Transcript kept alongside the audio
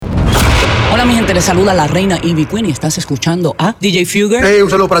Hola mi gente, les saluda la reina Ivy Queen y estás escuchando a DJ Fugger. Hey, un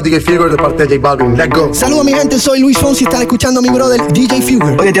saludo para DJ Fugger de parte de J Balvin. Let's go. Saludos mi gente, soy Luis Fonsi y estás escuchando a mi brother DJ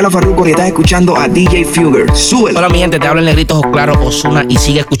Fugger. Oye, te habla Farruko y estás escuchando a DJ Fugger. Súbelo. Hola mi gente, te habla el negrito Ojos Claros Ozuna y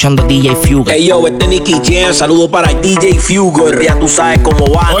sigue escuchando DJ Fugger. Hey yo, este Nicky Jam, saludo para DJ Fugger. Ya tú sabes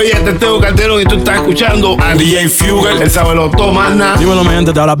cómo va. Oye, este es Teo Calderón y tú estás escuchando a DJ Fugger. El sábelo toma. Dímelo mi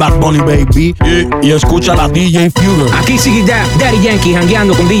gente, te habla Bad Bunny Baby y escucha a DJ Fugger. Aquí sigue Daddy Yankee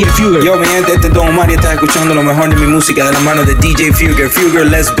jangueando con DJ Fugger. Yo mi gente, este es Don Omar y estás escuchando lo mejor de mi música de la mano de DJ Fugger. Fugger,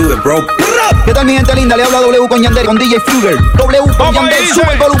 let's do it, bro. ¿Qué tal mi gente linda? Le habla W con Yandel, con DJ Fugger. W con Yandel,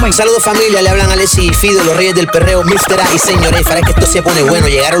 sube el volumen. Saludos familia, le hablan Alessi y Fido, los reyes del perreo, Mr. A y Señor F. Para que esto se pone bueno,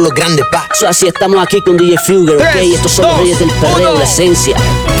 llegaron los grandes pa. Así estamos aquí con DJ Fugger, ok. Estos son los reyes del perreo, la esencia.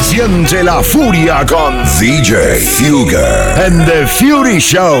 Siente la furia con DJ Fugger en The Fury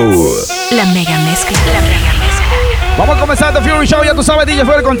Show. La mega mezcla. Vamos a comenzar The Fury Show, ya tú sabes, DJ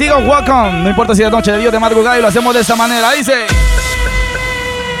Fugger contigo, welcome. No importa si de noche, de día, de madrugada, y lo hacemos de esta manera, dice.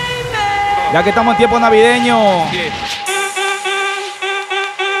 Ya que estamos en tiempo navideño.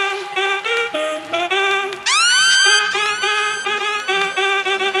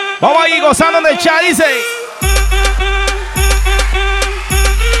 Vamos ahí gozando en el chat, dice.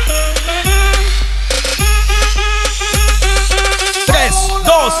 Tres,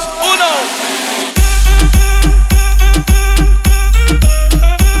 dos, uno.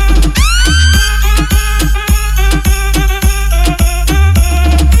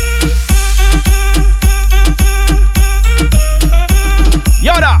 Y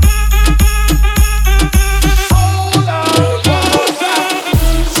ahora.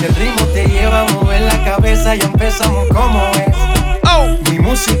 Si el ritmo te lleva a mover la cabeza, ya empezamos como es. Mi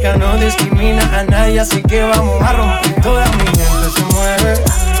música no discrimina a nadie, así que vamos a romper. Toda mi gente se mueve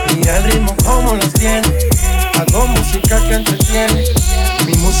y el ritmo como los tiene. Hago música que entretiene.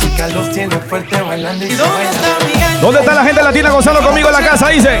 Mi música los tiene fuerte bailando y se baila. ¿Dónde está la gente latina gozando conmigo en la casa?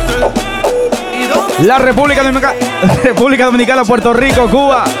 Dice. La República Dominicana, Puerto Rico,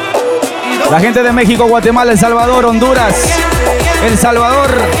 Cuba. La gente de México, Guatemala, El Salvador, Honduras, El Salvador,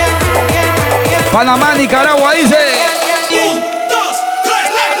 Panamá, Nicaragua, dice. 1, 2,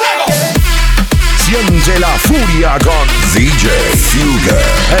 3, siente la furia con DJ Fugger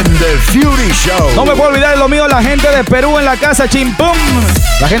en The Fury Show. No me puedo olvidar de lo mío, la gente de Perú en la casa, chimpum.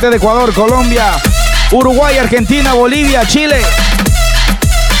 La gente de Ecuador, Colombia, Uruguay, Argentina, Bolivia, Chile.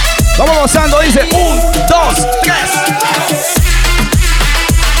 Vamos gozando, dice 1, 2, 3.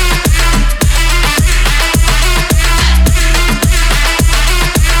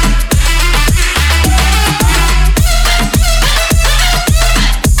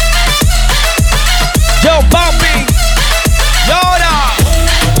 Yo, Bumping. Y ahora.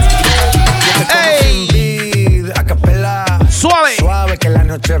 Ey. A capela. Suave. Suave que la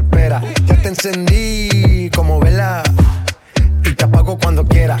noche espera. Ya te encendí como vela. Y te apago cuando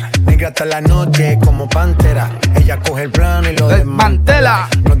quiera. Negra hasta la noche como pantera. Ella coge el plano y lo desmantela.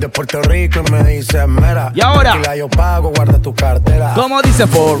 No es de Puerto Rico y me dice mera. Y ahora. Y la yo pago, guarda tu cartera. ¿Cómo dice?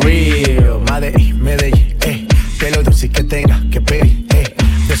 For real. Medellín, que lo dulce que tenga que pedir,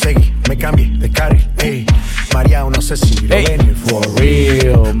 te seguí, me cambié de carril, María, no sé si lo ven. For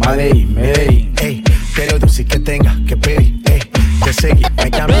real, Medellín, que lo dulce que tenga que pedir, te seguí, me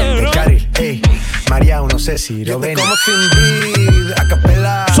cambié de carril, María, no sé si lo ven. Como sin vid, a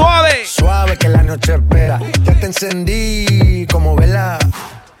capela. Suave. Suave que la noche espera. Ya te encendí como vela.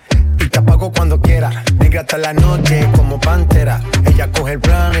 Y te apago cuando quiera. Negra hasta la noche como pantera. Ella coge el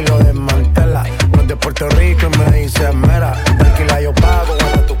plano y lo desmantela. No es de Puerto Rico y me dice mera. Tranquila, yo pago,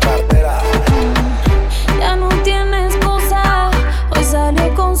 guarda tu cartera. Ya no tiene excusa. Hoy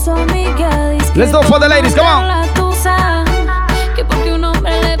salió con su amiga. Let's go for the ladies, come on. Que porque un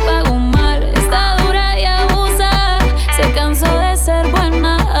hombre le pagó mal. Está dura y abusa. Se cansó de ser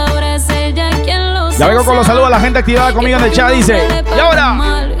buena. Ahora es ella quien lo Ya vengo con los saludos a la gente activada conmigo en el chat, dice. Y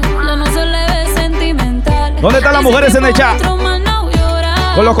ahora. ¿Dónde están las mujeres en el chat?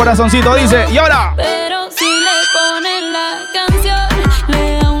 Con los corazoncitos, dice. Y ahora. Pero si le ponen la canción,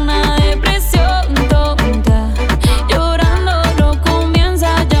 le da una depresión tonta. Llorando lo comienza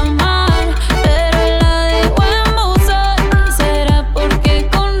a llamar, pero él la dejó en buzón. ¿Será porque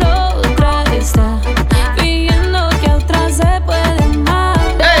con la otra está fingiendo que a otra se puede amar?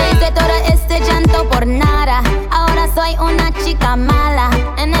 Hice todo este llanto por nada. Ahora soy una chica mala.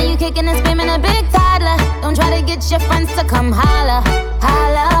 And now you kicking and screaming a big toddler. Don't try to get your friends to come holla,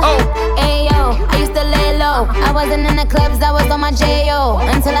 holla. Ayo, I used to lay low. I wasn't in the clubs, I was on my J.O.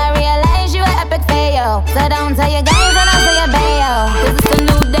 Until I realized you were epic fail. So don't tell your guys and I'll tell your bayo. Cause it's a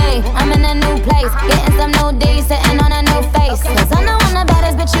new day, I'm in a new place. Getting some new D's, sitting on a new face. Cause I'm the one the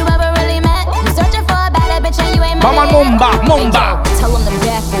baddest bitch you ever really met.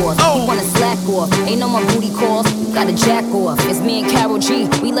 the jack off. It's me and Carol G.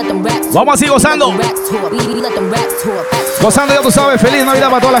 We let them racks. Vamos así gozando. We let them racks talk. Gozando, ya tú sabes. Feliz Navidad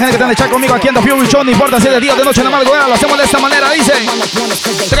para toda la gente que está en el chat conmigo aquí en The Fury Show. No importa si es de día o de noche, nada más lo hacemos de esta manera. Dice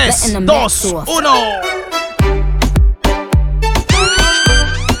 3, 2, 1.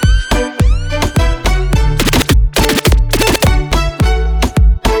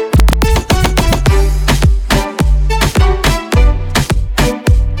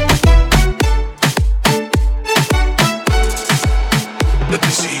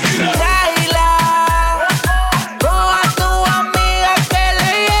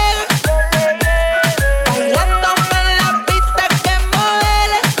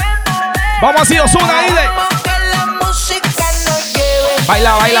 Vamos así, Ozuna, ahí de.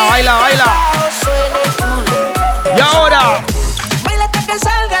 Baila, baila, baila, baila. Y ahora. Baila hasta que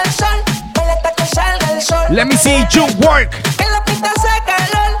salga el sol. Baila hasta que salga el sol. Let me see you work. Que la pista hace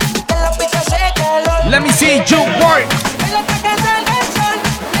calor. Que la pista hace calor. Let me see you work. Baila hasta que salga el sol.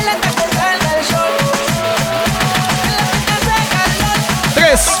 Baila hasta que salga el sol. Que la pista hace calor.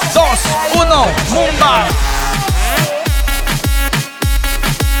 3, 2, 1, Mumba.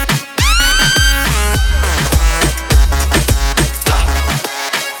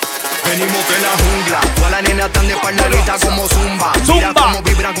 Venimos de la jungla, todas las nenas están de espaldadita como zumba. Mira cómo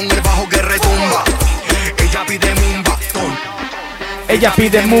vibra con el bajo que retumba. Ella pide mumba, ton. Ella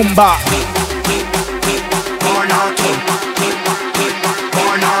pide mumba.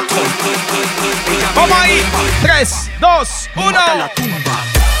 Vamos ahí, 3, 2, 1.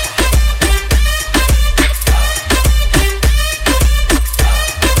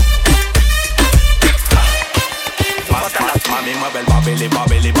 Mami mueve el babili,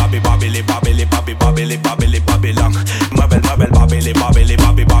 babili, babi, babili, babili, babi, babili, babili, babilán. Mueve el babili, babili,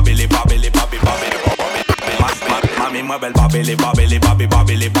 babi, babili, babili, babi, babili, mami mueve el babili, babili, babi,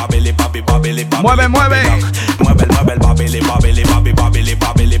 babili, babili, babi, babili, babi. Mueve, mueve. Mueve el babili, babili, babi, babili,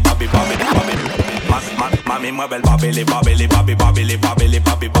 babili, babi, babili, mami mueve el babili, babili, babi, babili, babili,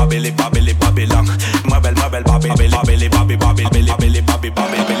 babi, babili, babili, babilán. Mueve el babili, babili, babi, babili, babili, babi, babili,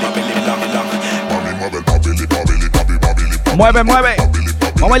 babilán. Mami mueve el babili, babili, babi, babili. Mueve, mueve.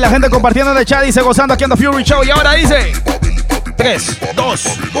 Vamos a ir la gente compartiendo en el chat. Dice gozando aquí en The Fury Show. Y ahora dice 3, 2,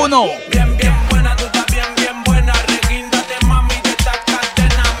 1. Bien, bien buena, tú estás bien, bien buena. Reguíndate, mami, de esta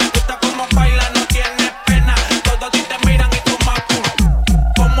cadena. Me gusta cómo baila, no tienes pena. Todos a ti te miran y tú más cool.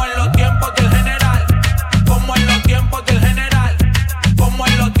 Como en los tiempos del general. Como en los tiempos del general. Como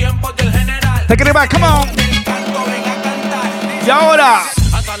en los tiempos del general. Take it back, come on. Y ahora.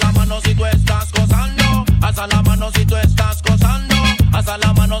 Hasta la mano si tú estás gozando. Hasta la mano si tú estás gozando. Hasta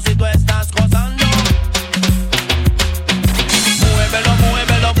la mano si tú estás gozando. Muévelo,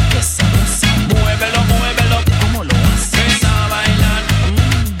 muévelo, que sabroso. Muévelo, muévelo, ¿cómo lo haces? Ven a bailar,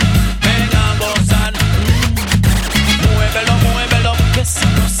 ven a gozar. Muévelo, muévelo, que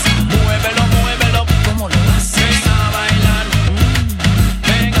sabroso. Muévelo, muévelo, ¿cómo lo haces? Ven a bailar,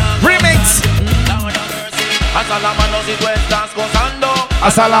 ven a gozar. Remix. Hasta la mano si tú estás gozando.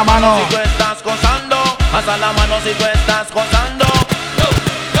 Hasta la mano si tú estás gozando. Hasta la mano si tú estás gozando.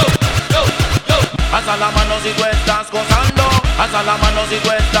 Hasta la mano si tú estás gozando. Hasta la mano si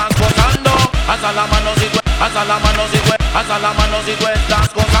tú estás gozando. Hasta la mano si tú, hasta la mano si tú, hasta la mano si tú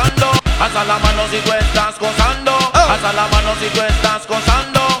estás gozando. Hasta la mano si tú estás gozando. Hasta la mano si tú estás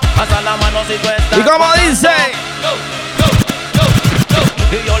gozando. Hasta la mano si tú estás. ¿Y cómo dice?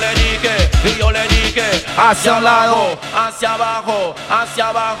 Y yo le dije, hacia un lado, hacia abajo, hacia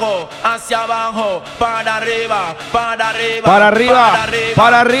abajo, hacia abajo, para arriba, para arriba, para arriba,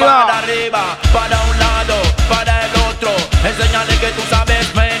 para arriba, para arriba, para un lado, para el otro. Enséñale que tú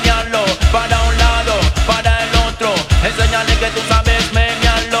sabes menearlo. Para un lado, para el otro. Enséñale que tú sabes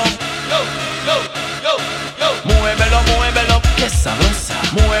menearlo. Muévelo, muévelo, qué sabrosa.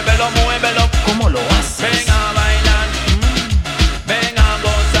 Muévelo, muévelo, ¿cómo lo haces? Ven a bailar, ven a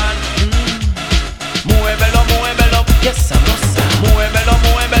gozar. Muévelo, muévelo, qué sabrosa. Muévelo,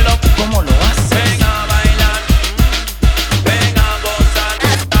 muévelo, ¿cómo lo haces? Ven a bailar, ven a gozar.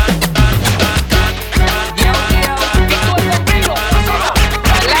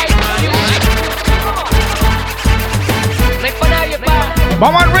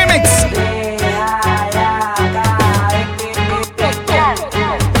 Vamos al remix.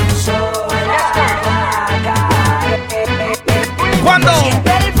 ¿Cuándo?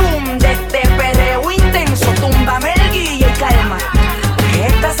 Siente el boom de este perreo intenso. Túmbame el guille y calma. Que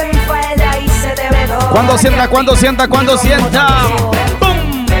estás en falda y se te ve todo. Cuando sienta, cuando sienta, cuando sienta.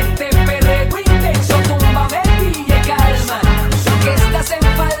 ¡Bum! De este perreo intenso. Túmbame el guille y calma. Que estás en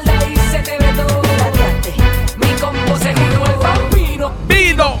falda y se te ve todo. Mi combo se giró el vampiro.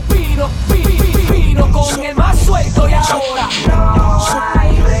 Vino. Vino con el más suelto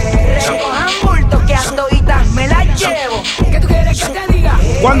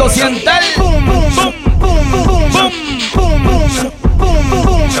Cuando sienta el boom, boom, boom, boom, boom, boom, boom, boom, boom,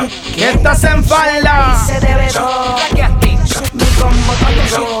 boom, que estás en falda. Se debe todo. Mi combo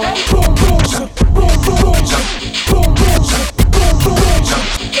todo. Boom, boom, boom, boom, boom, boom, boom, boom.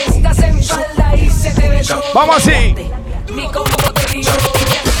 Estás en falda y se debe todo. Vamos así. Mi combo te río.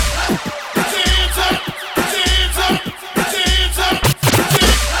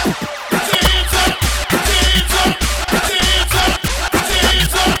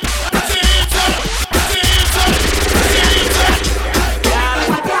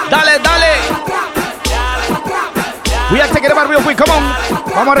 Dale, dale. We are taking it back real quick, come on.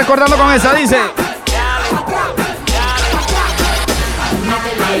 Vamos recordando con esa, dice.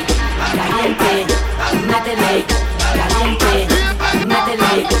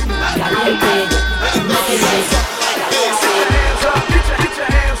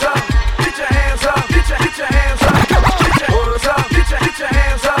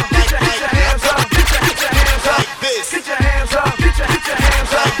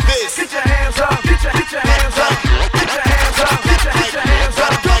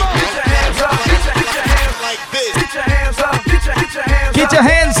 Get your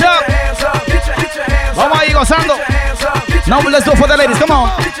hands up. Vamos ahí gozando. Now let's do it for the ladies. Come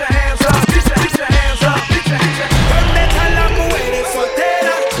on.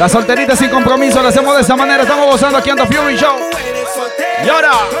 Las solteritas sin compromiso, lo hacemos de esta manera. Estamos gozando aquí en The Fury Show. Y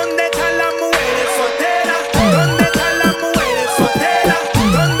ahora.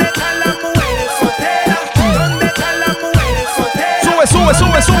 Sube, sube,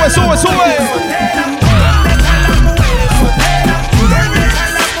 sube, sube, sube, sube.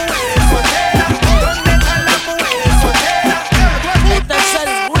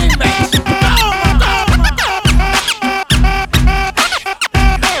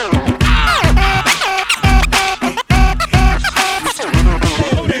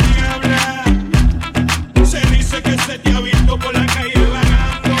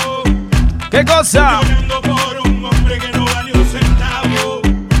 ¿Qué cosa?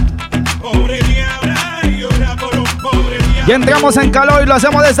 Y entramos en calor y lo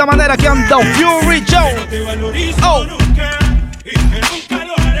hacemos de esta manera aquí en The Fury Show. Oh.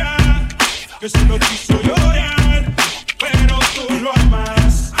 Que solo quiso llorar, pero tú lo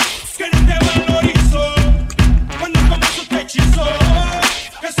amas. Que no te valorizo cuando comienzo te hechizo.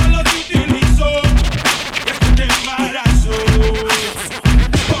 Que solo te utilizo y es que te embarazo.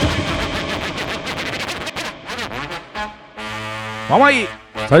 Vamos ahí.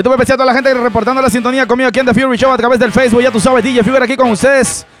 Saludos muy especial a toda la gente reportando la sintonía conmigo aquí en The Fury Show a través del Facebook. Ya tú sabes, DJ Fuger aquí con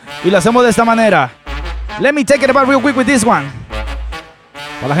ustedes. Y lo hacemos de esta manera. Let me take it about real quick with this one.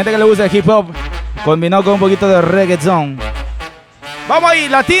 Para la gente que le gusta el hip hop, combinado con un poquito de reggaeton. ¡Vamos ahí,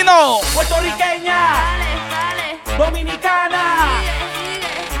 latino! Puertorriqueña, dominicana,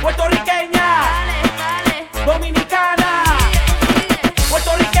 puertorriqueña, dominicana,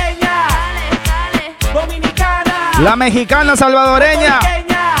 puertorriqueña, dominicana, la mexicana salvadoreña.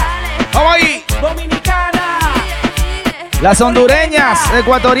 ¡Vamos ahí! Dominicana, las hondureñas,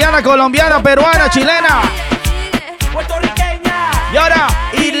 ecuatoriana, colombiana, peruana, chilena. puertorriqueña. Y ahora,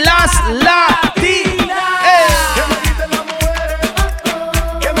 y las latinas. Que me griten las mujeres,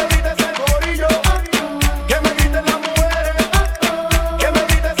 que me grites el corillo, que me griten las mujeres, que me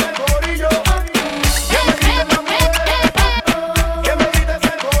grites el corillo, que me griten las mujeres, que me grites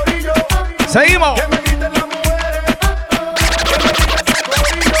el corillo. Seguimos. Que me griten las mujeres, que me grites el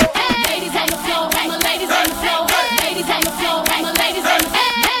corillo. Ladies on the floor, my ladies on the floor, ladies on the floor, my ladies on the floor,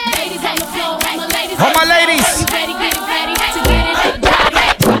 ladies on the floor, my ladies. All my ladies. Ready, get ready to get it up.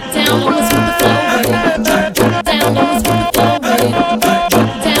 Down low is with the flow with it. Down low is with the flow with it.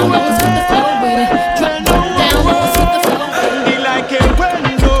 Down low is with the flow with it. Down low is with the flow with it. Y la que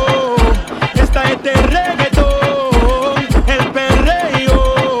bueno está este reggaetón, el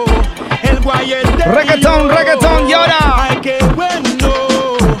perreo, el guayeteo. Reggaeton, reggaeton, y ahora. Ay, qué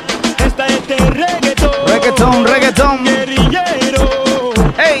bueno está este reggaetón. Reggaeton, reggaeton. Guerrillero,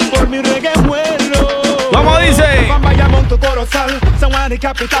 Ey. por mi reggae muero. ¿Cómo dice? Vayamos tu corozal, San Juan y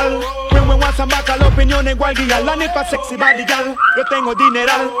capital. When Guasamaca, la opinión igual guía. La nipa sexy body girl. Yo tengo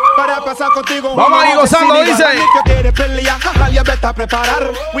dineral para pasar contigo. Vamos ahí gozando, dice.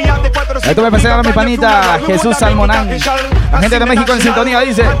 Esto me empecé a mi panita Jesús Salmonán. La gente de México en sintonía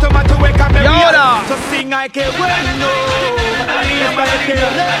dice. Y ahora. Qué bueno.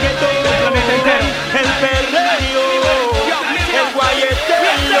 El perreo, el guayeteo.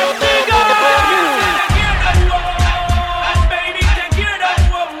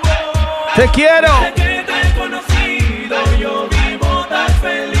 Te quiero. Que te he conocido, yo vivo tan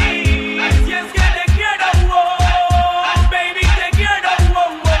feliz. Si es que te quiero, baby, te quiero,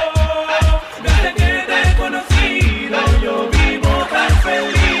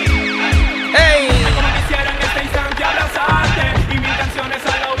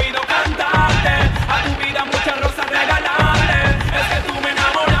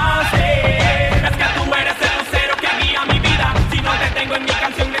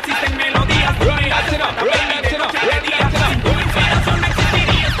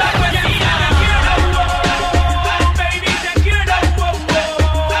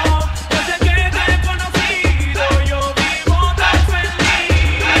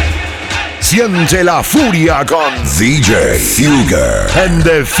 Siente la furia con DJ Fugger and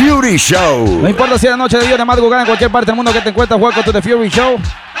The Fury Show. No importa si es noche de día de madrugada, en cualquier parte del mundo que te encuentres, welcome to The Fury Show.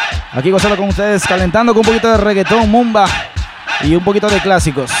 Aquí gozando con ustedes, calentando con un poquito de reggaetón, mumba y un poquito de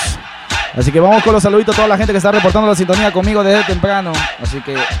clásicos. Así que vamos con los saluditos a toda la gente que está reportando la sintonía conmigo desde temprano. Así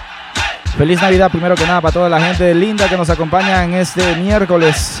que feliz Navidad primero que nada para toda la gente linda que nos acompaña en este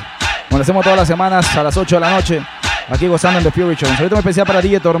miércoles. Como lo hacemos todas las semanas a las 8 de la noche. Aquí gozando en The Fury Show. Un saludo especial para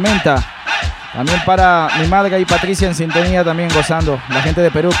DJ Tormenta. También para mi madre y Patricia en sintonía también gozando. La gente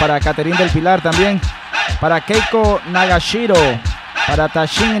de Perú. Para Caterine del Pilar también. Para Keiko Nagashiro. Para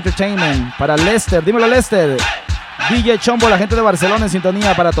Tashin Entertainment. Para Lester. Dímelo Lester. DJ Chombo. La gente de Barcelona en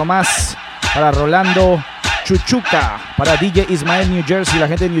sintonía. Para Tomás. Para Rolando Chuchuca. Para DJ Ismael New Jersey. La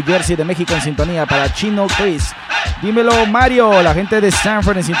gente de New Jersey de México en sintonía. Para Chino Chris. Dímelo Mario. La gente de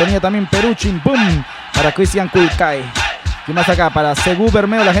Stanford en sintonía también. Perú Chimpum. Para Cristian Kulkai. ¿Quién más acá? Para Segú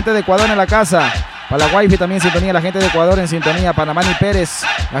Bermeo, la gente de Ecuador en la casa. Para la Wi-Fi también en sintonía, la gente de Ecuador en sintonía. Para Manny Pérez,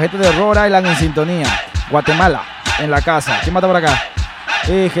 la gente de Rhode Island en sintonía. Guatemala en la casa. ¿Quién más está por acá?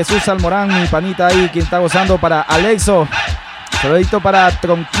 Jesús Almorán, mi panita ahí, quien está gozando. Para Alexo. Saludito para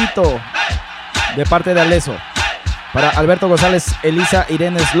Tronquito, de parte de Alexo. Para Alberto González, Elisa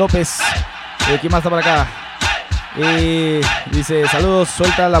Irenes López. ¿Quién más está por acá? Dice, saludos,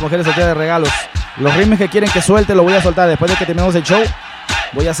 suelta a las mujeres solteras de regalos. Los ritmos que quieren que suelte lo voy a soltar. Después de que terminemos el show,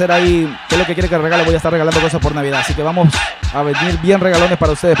 voy a hacer ahí qué es lo que quieren que regale. Voy a estar regalando cosas por Navidad. Así que vamos a venir bien regalones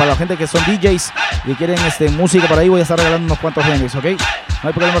para ustedes. Para la gente que son DJs y quieren música por ahí, voy a estar regalando unos cuantos remix, ¿ok? No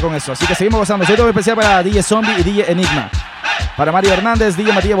hay problema con eso. Así que seguimos gozando. Soy todo especial para DJ Zombie y DJ Enigma. Para Mario Hernández,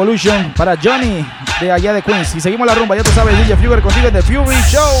 DJ Matías Evolution. Para Johnny de allá de Queens. Y seguimos la rumba, ya tú sabes, DJ Fugger contigo en The Fury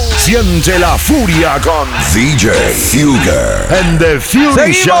Show. Siente la furia con DJ Fugger and The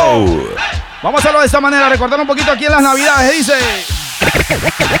Fury Show. Vamos a hacerlo de esta manera, recordar un poquito aquí en las Navidades, dice.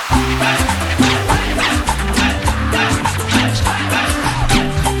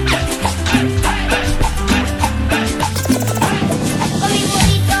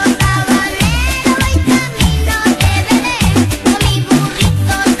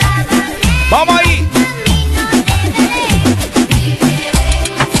 ¡Vamos ahí!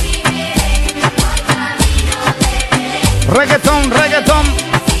 Reggaetón, reggaetón.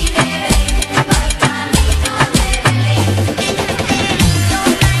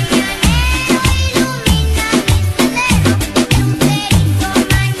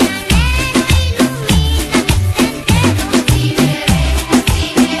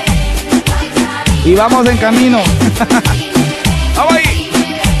 Y vamos en camino. ¡Vamos ahí!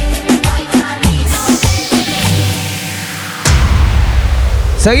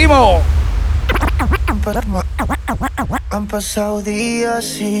 Seguimos. Han pasado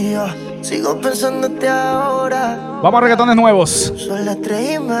días y yo sigo pensándote ahora. Vamos a reggaetones nuevos. Son las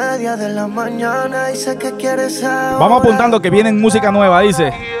 3:30 de la mañana y sé que quieres ahora. Vamos apuntando que vienen música nueva,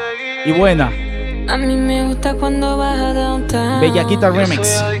 dice. Y buena. A mí me gusta cuando vas a downtown. Bellaquita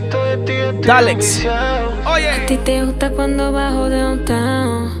Remix. Dalex. Oye. A ti te gusta cuando bajo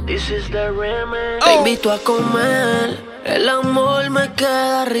downtown. Te invito a comer. El amor me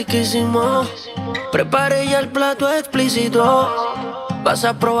queda riquísimo. Preparé ya el plato explícito. Vas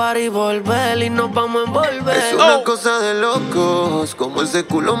a probar y volver y nos vamos a envolver. Es una cosa de locos, como ese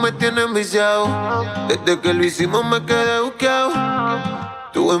culo me tiene enviciado. Desde que lo hicimos me quedé buqueado.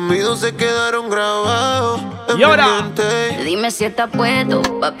 Tus envidios se quedaron grabados en mi mente. Dime si estás puesto,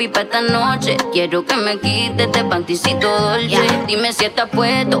 papi, pa' esta noche. Quiero que me quites este panticito dolce. Dime si estás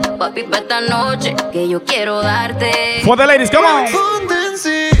puesto, papi, pa' esta noche. Que yo quiero darte. For the ladies, come on. Ponte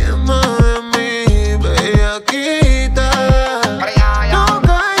encima de mí, bellaquita. No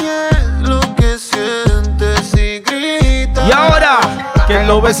calles lo que sientes y grita. Y ahora, que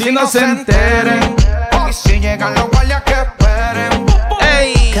los vecinos se enteren. Y si llegan los guardias que esperen.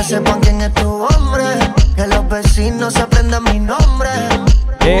 Que sepan quién es tu hombre. Que los vecinos aprendan mi nombre.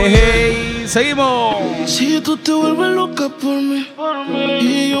 Hey, seguimos. Si tú te vuelves loca por mí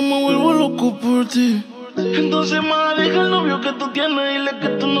y yo me vuelvo loco por ti, entonces más deja el novio que tú tienes y dile que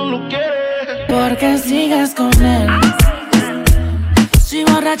tú no lo quieres. Porque sigues con él. Si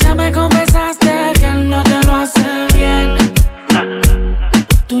borracha me confesaste que él no te lo hace bien.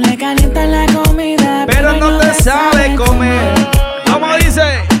 Tú le calientas la comida, pero no te sabe comer. ¿Cómo dice?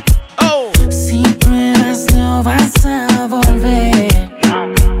 Oh. Si pruebas no vas a volver.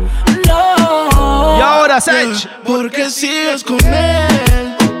 No. Y ahora, Sech. Porque sigues con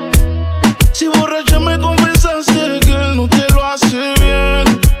él. Si borracha me confesaste que él no te lo hace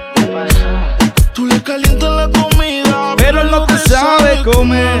bien. Tú le calientas la comida, pero él no te sabe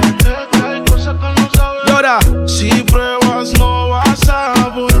comer. Hay cosas que no sabes. Y ahora. Si pruebas no vas a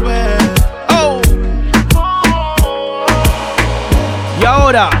volver.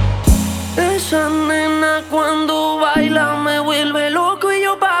 ahora. Esa nena cuando baila me vuelve loco y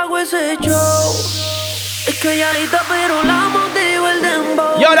yo pago ese show. Es calladita pero la motivo el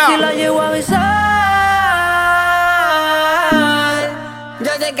dembow. Y ahora. Si la llevo a besar,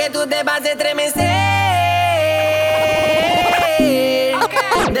 yo sé que tú te vas a estremecer.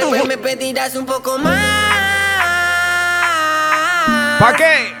 Después me pedirás un poco más. ¿Pa'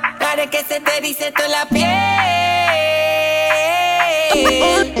 qué? Para que se te dice toda la piel.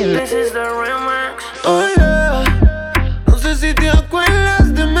 This is the remix. Hola, no sé si te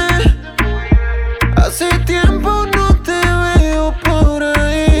acuerdas de mí. Hace tiempo no te veo por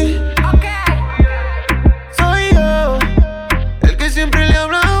ahí. Soy yo, el que siempre le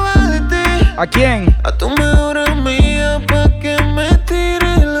hablaba de ti. ¿A quién? A tu mejor amiga pa' que me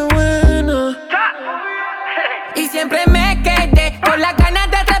tire la buena. Y siempre me quedé con las ganas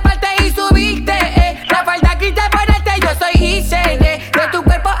de atraparte y subirte. La falda quita ponerte, yo soy ICD. De tu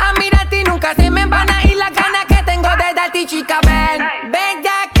cuerpo a mirarte y nunca se me van a ir las ganas que tengo de darte, chica. Ven, ven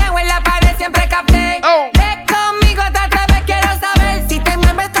ya que en la pared siempre capté. Ven conmigo otra vez, quiero saber si te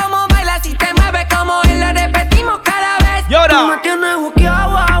mueves como bailas, si te mueves como él, lo repetimos cada vez. Llora. Tú me tienes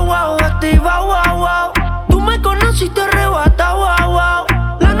buqueado, wow, wow, activa, wow, wow. Tú me conociste arrebata, wow, wow.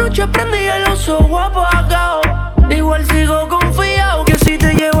 La noche prendí el oso guapo apagado. Igual sigo confiado que si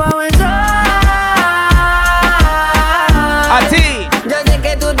te llevo a besar. A ti. Yo sé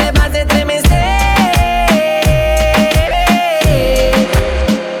que tú te vas a estremecer.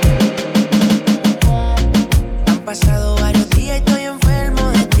 Han pasado varios días y estoy enfermo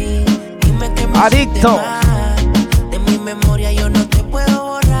de ti. Dime que me Adicto. de mi memoria yo no te puedo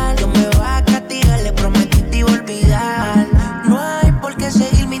borrar. Yo me voy a castigar, le prometí te iba a olvidar. No hay por qué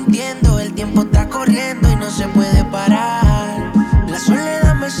seguir mintiendo. El tiempo está corriendo y no se puede parar. La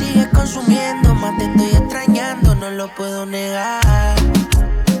soledad me sigue consumiendo. Más te estoy extrañando, no lo puedo negar.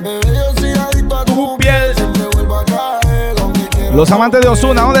 Yo soy adicto a tu piel, siempre vuelvo a caer. Los amantes de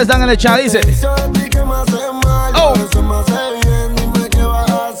Ozuna, ¿dónde están en el chat? Dice. Oh. Eso me hace bien, dime qué vas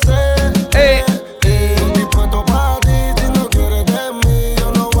a hacer. Estoy dispuesto para ti, si no quieres de mí,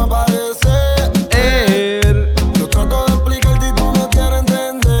 yo no voy a aparecer. Yo trato de explicarte y tú no quieres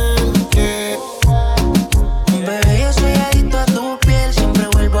entender. Bebé, yo soy adicto a tu piel, siempre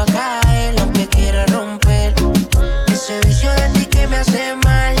vuelvo a caer, lo que quiera romper. Ese vicio de ti que me hace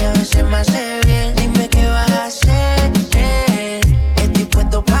mal y a veces me hace bien. Dime qué vas a hacer. Estoy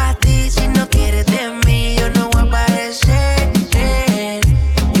puesto para ti, si no quieres de mí, yo no voy a aparecer.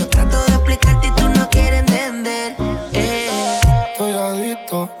 Yo trato de explicarte y tú no quieres entender. Estoy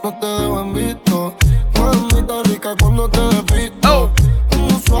adicto, no te dejo en visto. Mamita rica cuando te despisto. Un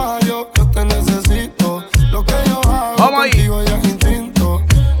usuario, yo te necesito. Lo que yo hago contigo ya es instinto.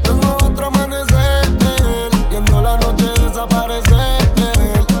 Tengo otro amanecer, viendo la noche desaparecer.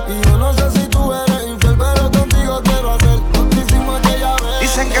 Y yo no sé si tú eres infiel, pero contigo quiero hacer lo que hicimos aquella vez.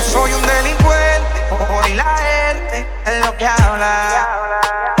 Dicen que soy un delincuente, por y la gente es lo que habla.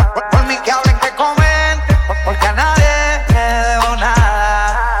 Por mí que hablen, que comenten, porque a nadie le debo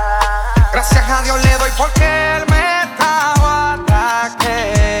nada. Gracias a Dios le doy porque él me estaba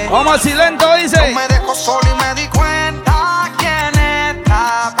ataque. Vamos así lento, dice. No me dejó solo y me di cuenta quién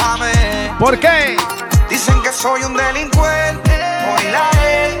está pa' mí. ¿Por qué? Dicen que soy un delincuente, por y la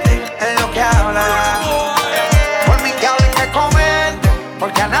gente es lo que habla. Por mí que hablen, que comenten,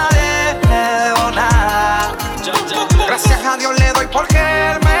 porque a nadie le debo nada. Gracias a Dios le doy porque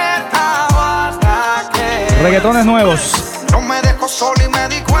él me estaba ataque. Reggaetones nuevos. No me dejó solo y me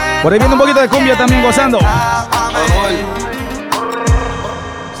di cuenta. Por ahí viene un poquito de cumbia también gozando.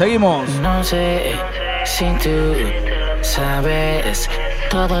 Seguimos. No sé si tú sabes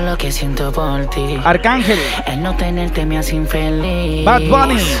todo lo que siento por ti. Arcángel. El no tenerte me hace infeliz. Bad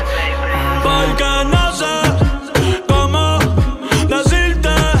Bunny. Porque no sé cómo decirte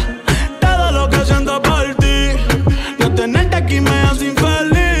todo lo que siento por ti. No tenerte aquí me hace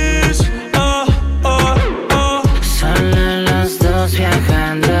infeliz. Solo los dos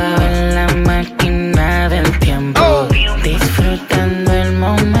viajando en la máquina del tiempo. Disfrutando el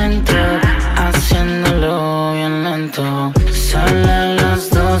momento, haciéndolo bien lento. Solo los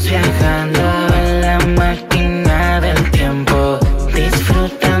dos viajando en la máquina del tiempo.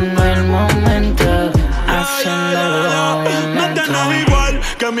 Disfrutando el momento, haciéndolo bien lento. No te igual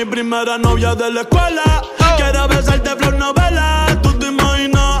que mi primera novia de la escuela. Quiero besarte flor novela. Tú te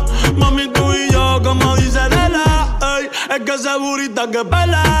imaginas, mami, tú y yo, como dice Lela. Ey, es que esa burrita que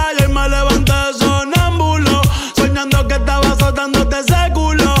pela. Y hoy me levanté sonámbulo, soñando que estaba azotándote ese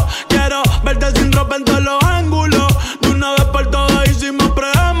culo. Quiero verte sin ropa en todos los ángulos. De una vez por todas hicimos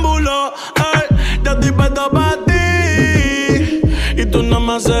preámbulo. Ey, ya estoy puesto para ti. Y tú no me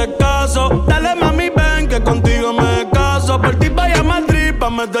haces caso. Dale mami, ven que contigo me caso. Por ti vaya a Madrid pa'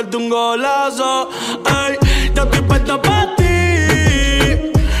 meterte un golazo. Ey, yo estoy puesto pa' ti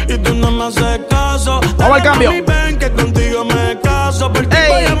y tú no me haces caso. Vamos al cambio. Mami, ven que contigo me caso. Por ti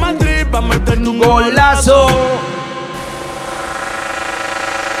vaya a Madrid pa' meterte un golazo.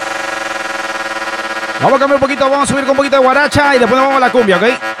 Vamos a cambiar un poquito, vamos a subir con un poquito de guaracha y después vamos a la cumbia, ¿ok?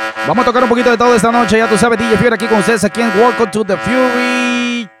 Vamos a tocar un poquito de todo esta noche, ya tú sabes, DJ Fury aquí con ustedes, aquí en Welcome to the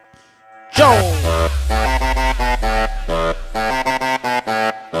Fury Show.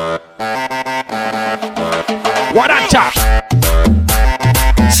 Guaracha.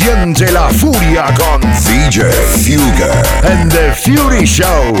 Siente la furia con DJ Fuger en The Fury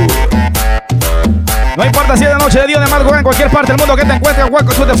Show. No importa si es de noche, de día, de madrugada, en cualquier parte del mundo que te encuentres,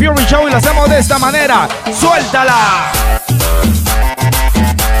 Welcome to the Fury Show y lo hacemos de esta manera. ¡Suéltala!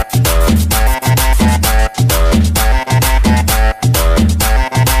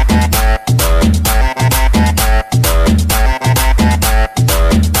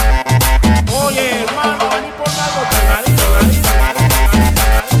 Oye, hermano, vení por algo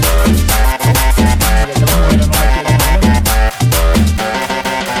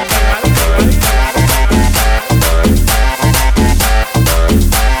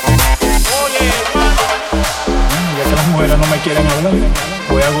No me quieren hablar,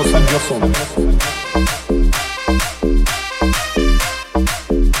 voy a gozar yo solo.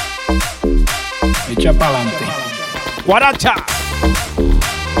 Echa pa'lante. Guaracha.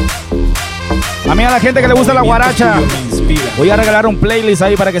 A mí, a la gente que le gusta la guaracha, voy a regalar un playlist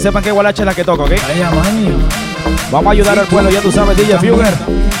ahí para que sepan qué guaracha es la que toco, ¿ok? Vamos a ayudar al pueblo, ya tú sabes, DJ Fuger.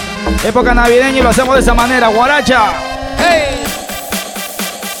 Época navideña y lo hacemos de esa manera, guaracha. ¡Hey!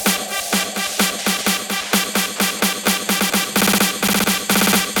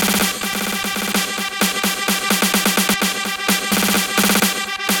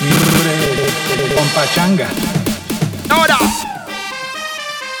 Con pachanga. ¡Ahora!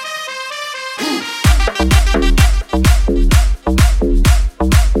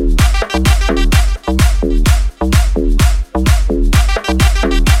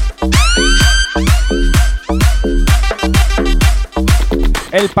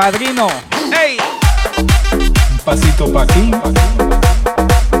 El padrino. ¡Ey! Un pasito pa' aquí.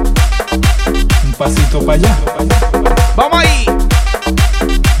 Un pasito pa' allá. ¡Vamos ahí!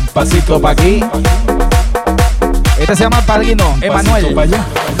 Un pasito pa' aquí. Este se llama el padrino, Emanuel. Pa' allá.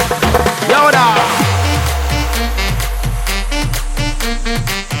 Y ahora.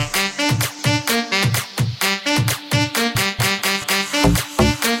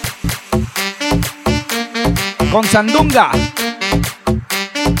 Con sandunga.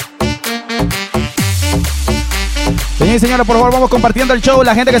 Señores y señores, por favor, vamos compartiendo el show.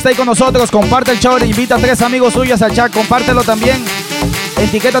 La gente que está ahí con nosotros, comparte el show. Invita a 3 amigos suyos al chat. Compártelo también.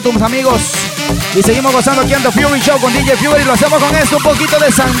 Etiqueta a tus amigos. Y seguimos gozando aquí en The Fury Show con DJ Fury. Y lo hacemos con esto, un poquito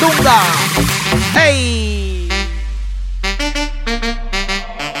de sandunga. ¡Ey!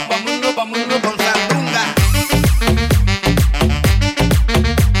 Vámonos con sandunga.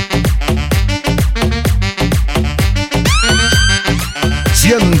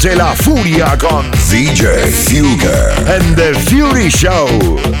 Siente la furia con DJ Fuger en The Fury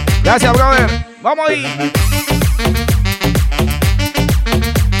Show. Gracias, brother. Vamos ahí.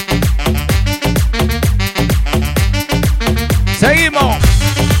 Seguimos.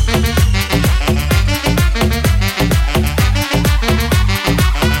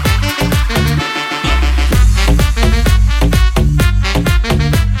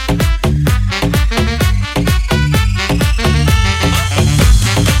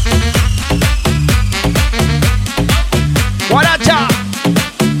 Guaracha.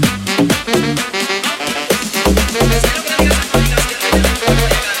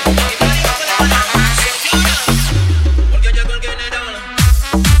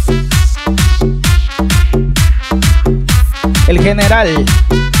 El general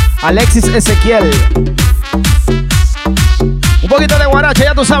Alexis Ezequiel. Un poquito de guaracha,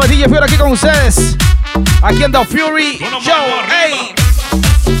 ya tú sabes, DJ Fury aquí con ustedes. Aquí en The Fury Show. ¡Ey!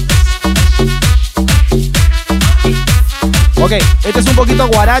 Ok, este es un poquito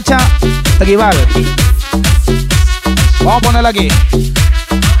guaracha tribal. Vamos a ponerlo aquí.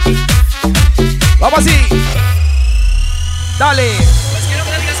 Vamos así. Dale.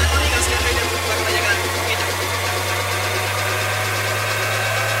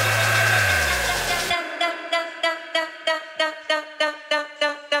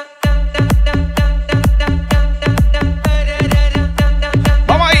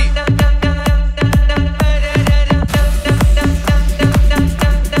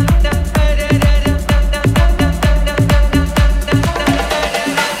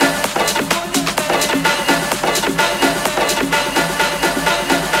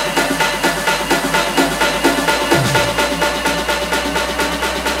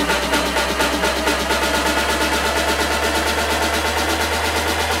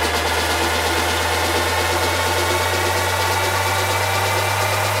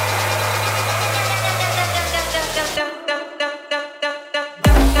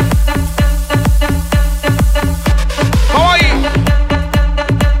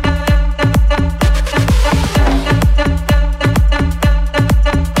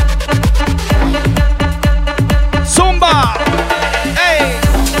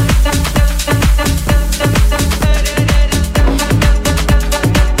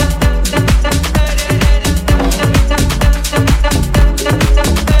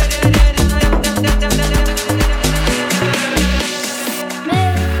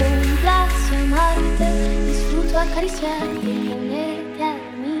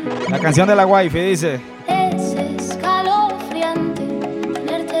 canción de la wifi dice. Es escalofriante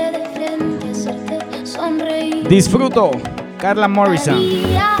tenerte de frente, hacerte sonreír. Disfruto, Carla Morrison.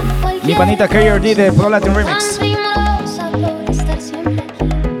 Mi panita KRD de Pro Latin Remix. Por estar siempre aquí.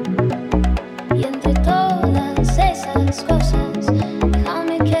 Y entre todas esas cosas,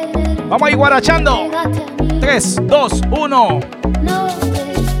 déjame querer. Vamos a ir guarachando. 3, 2, 1. No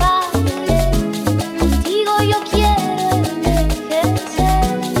te fallaré, contigo yo quiero envejecer.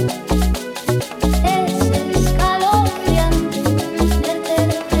 Es escalofriante verte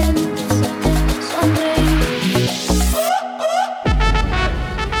de frente, hacerte sonreír.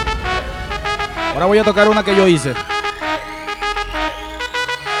 Ahora voy a tocar una que yo hice.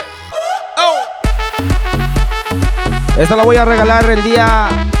 Esta la voy a regalar el día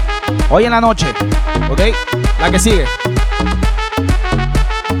hoy en la noche, ¿ok? La que sigue.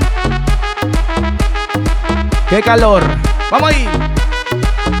 ¡Qué calor! ¡Vamos ahí!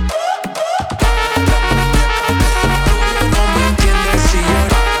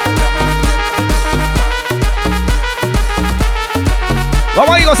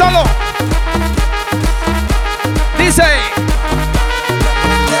 ¡Vamos ahí gozando! Dice...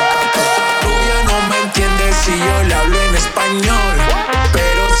 No me entiende si yo le hablo en español,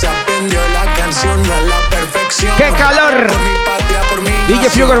 pero se aprendió la canción a la perfección. ¡Qué calor! Por mi patria, por mi DJ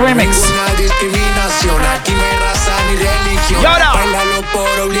nación, Fuger Remix. ninguna discriminación, aquí no hay raza ni religión. Y ahora, bailalo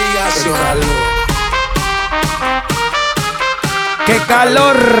por obligación. ¡qué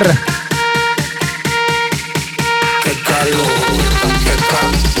calor! ¡Qué calor!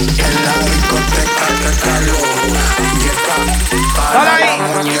 En la discoteca, qué calor. ¡Para ahí!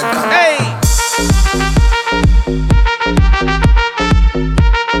 ¡Ey!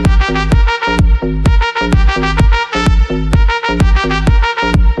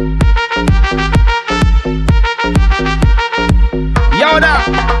 Y ahora,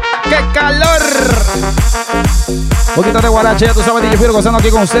 ¡qué calor! Un poquito de guarache, ya tú sabes, DJ Fuger gozando aquí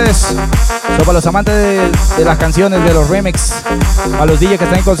con ustedes. So, para los amantes de las canciones, de los remix, a los DJs que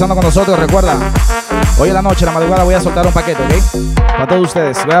están gozando con nosotros, recuerda, hoy en la noche, en la madrugada, voy a soltar un paquete, ¿ok? Para todos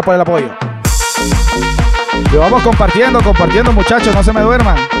ustedes, gracias por el apoyo. Y vamos compartiendo, muchachos, no se me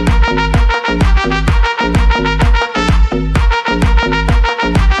duerman.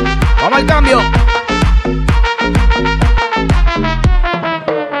 Vamos al cambio.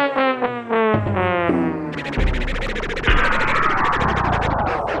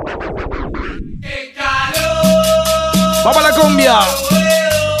 Vamos a la cumbia.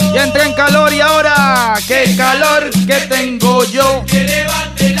 Ya entré en calor y ahora qué calor que tengo yo. Que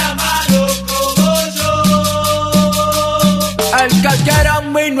levante la mano como yo. El que quiere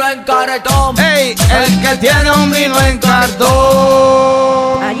un vino en cartón. ¡Ey! El que tiene un vino en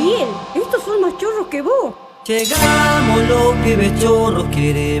cartón. Ariel, estos son más chorros que vos. Llegamos los pibes chorros,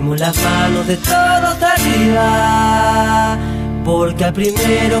 queremos las manos de todos arriba. Porque al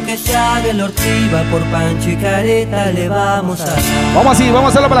primero que se haga el ortiva por Pancho y Careta le vamos a dar. Vamos así, vamos a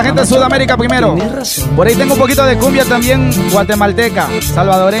hacerlo para la gente de Sudamérica primero. Por ahí tengo un poquito de cumbia también guatemalteca,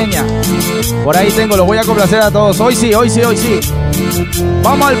 salvadoreña. Por ahí tengo, los voy a complacer a todos. Hoy sí, hoy sí, hoy sí.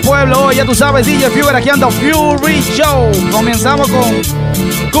 Vamos al pueblo hoy, ya tú sabes, DJ Fuger aquí anda Fury Show. Comenzamos con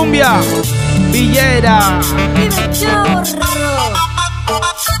cumbia villera.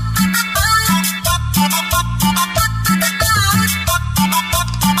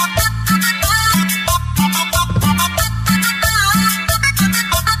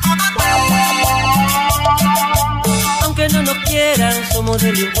 Somos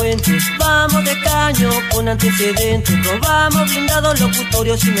delincuentes, vamos de caño con antecedentes, robamos blindados,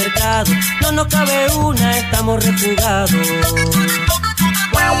 locutorios y mercados, no nos cabe una, estamos refugados.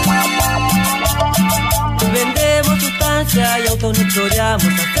 Vendemos sustancia y autos nos choreamos,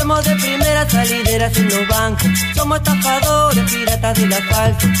 hacemos de primera salideras en los bancos, somos estafadores, piratas del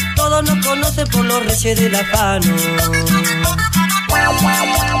asfalto, todos nos conocen por los reyes del afano.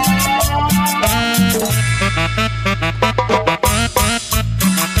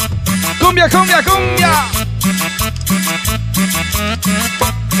 ¡Cumbia, cumbia, cumbia!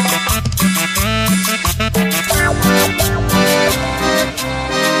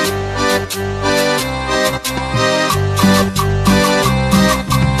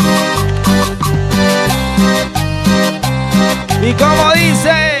 ¿Y cómo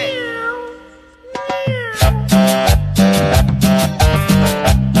dice?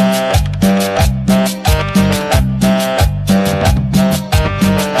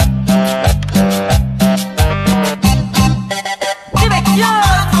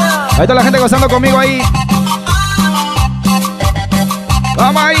 Ahí está la gente gozando conmigo ahí.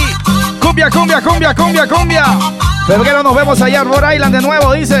 Vamos ahí. Cumbia, cumbia, cumbia, cumbia, cumbia. Febrero nos vemos allá en Rhode Island de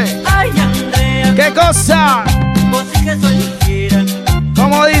nuevo, dice. ¿Qué cosa?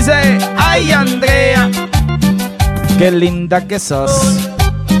 Como dice, ay Andrea, qué linda que sos.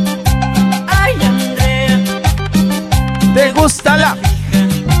 Ay, Andrea, ¿Te gusta la?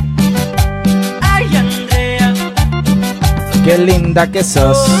 ay, Andrea, Qué linda que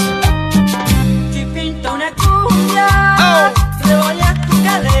sos. si pinta una cumbia, le voy a tu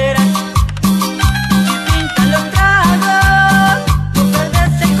cadera. Si pinta los tragos, tú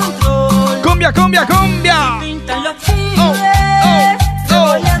perdes el control. Cumbia, cumbia, cumbia. Si pintan los chicles, le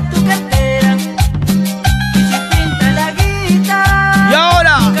voy a tu cartera. Y si pinta la guitarra, Y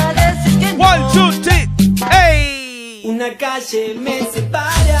ahora, nunca decir que no. 1, 2, 3, ¡ey! Una calle me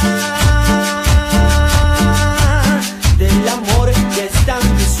separa del amor que está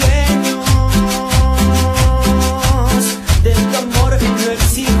en mis sueños. De tu amor no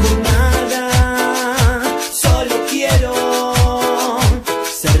exijo nada, solo quiero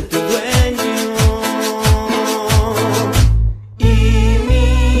ser tu dueño. Y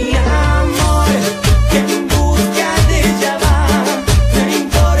mi amor, que en busca de ella va, no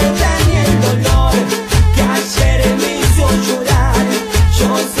importa ni el dolor que ayer me hizo llorar. Yo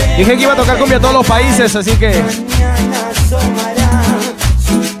sé Dije que iba a tocar cumbia a todos los países, así que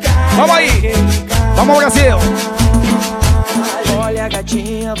vamos aí, vamos Brasil. Olha,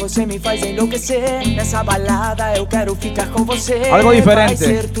 gatinha, você me faz enlouquecer. Nessa balada eu quero ficar com você. Algo diferente.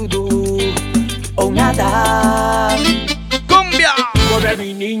 Vai ser tudo ou nada. Cumbia. Mueve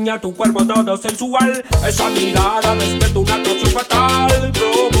mi niña, tu cuerpo todo sensual. Esa mirada despierta una atracción fatal,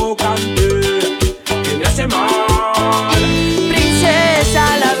 provocante, que me hace mal.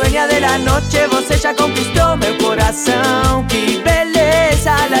 Princesa, la dueña de la noche, você já conquistó mi corazón. Que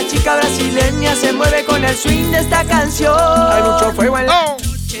belleza, la chica brasileña se mueve con el swing de esta canción. Hay mucho fuego en la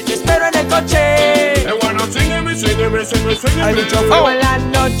noche, te espero en el coche. Bueno, sígueme, sígueme, sígueme, sígueme. Hay mucho fuego en la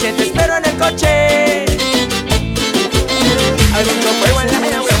noche, te espero en el coche. Hay mucho fuego en la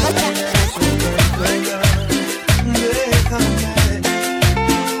noche.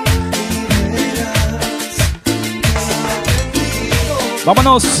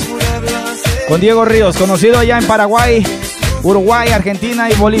 Vámonos con Diego Ríos, conocido allá en Paraguay, Uruguay, Argentina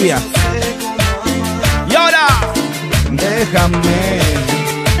y Bolivia. Y ahora, déjame.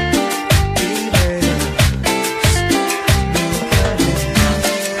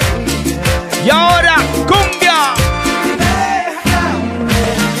 Y ahora, cumbia. Déjame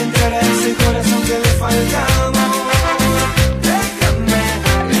entrar a ese corazón que le falta amor. Déjame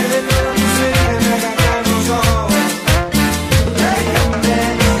que de todas tus heridas me haga cargo. Déjame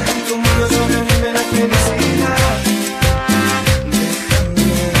en tu mundo sobrevive la felicidad.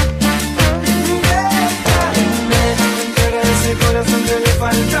 Déjame entrar a ese corazón que le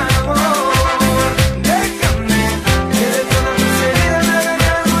falta amor. Déjame que de todas tus heridas me haga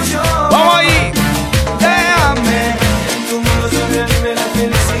cargo yo. Vamos ahí. Déjame en tu mundo sobrevive la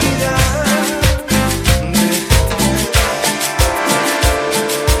felicidad.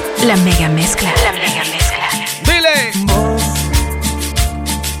 La mega mezcla. La mega mezcla. Dile. Vos,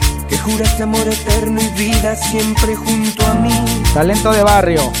 que juraste amor eterno y vida siempre junto a mí. Talento de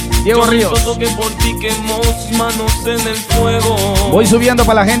barrio, Diego Ríos. Que por ti quemó sus manos en el fuego. Voy subiendo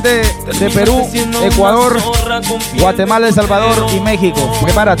para la gente de Perú, Ecuador, Guatemala, El Salvador y México.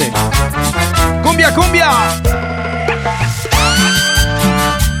 Prepárate. Cumbia, cumbia.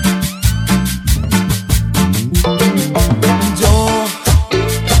 Yo,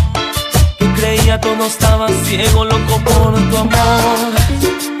 que creía todo estaba ciego, loco por tu amor.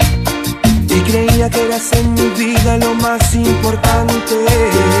 Y creía que eras en mi vida lo más importante.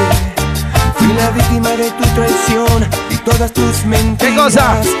 Fui la víctima de tu traición y todas tus mentiras. ¿Qué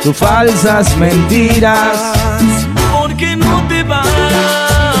cosa? Tus falsas mentiras. ¿Por qué no te vas?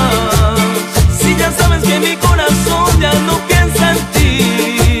 Si ya sabes que mi corazón ya no piensa en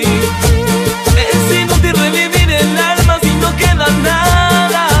ti. Es inútil revivir el alma si no queda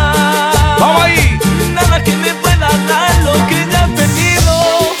nada. Vamos ahí. Nada que me pueda dar lo que ya he perdido.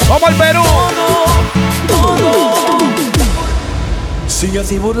 Vamos al Perú. Todo. Sigue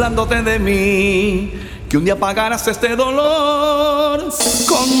así burlándote de mí, que un día pagarás este dolor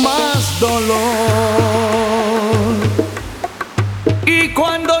con más dolor. Y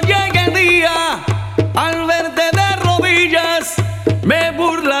cuando llegue el día, al verte de rodillas, me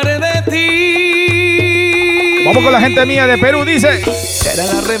burlaré de ti. Vamos con la gente mía de Perú, dice. Será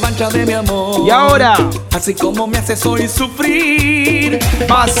la revancha de mi amor. Y ahora, así como me haces hoy sufrir,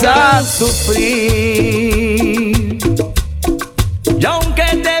 vas a sufrir. Y aunque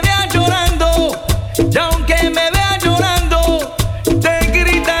te vea llorando, y aunque me vea llorando, te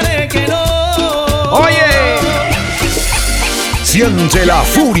gritaré que no. Oye. 100% Siente la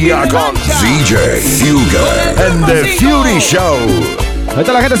furia con DJ Fugger and The Fury Show. Ahí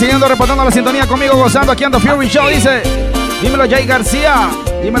está la gente siguiendo, reportando la sintonía conmigo, gozando aquí en The Fury Show. Dice, dímelo Jay García,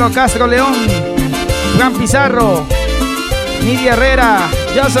 dímelo Castro León, Juan Pizarro, Nidia Herrera,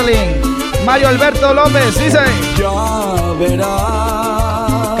 Jocelyn, Mario Alberto López, dice. Ya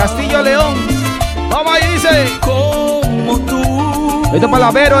verás. Castillo León, vamos ahí, dice. Como tú. Esto es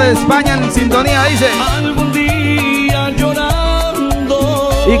Palavero de España en sintonía, dice. Algún día llorando.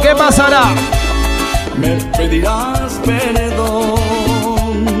 ¿Y qué pasará? Me pedirás perdón.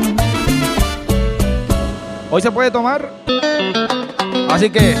 Hoy se puede tomar, así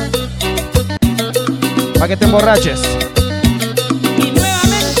que para que te emborraches. Y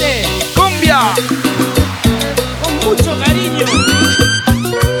nuevamente, ¡cumbia! Con mucho cariño,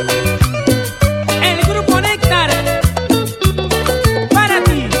 el grupo Néctar para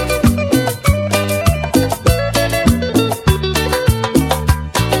ti.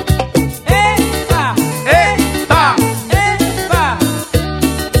 ¡Epa! ¡Epa! ¡Epa!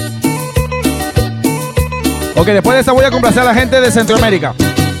 Ok, después de esta voy a complacer a la gente de Centroamérica.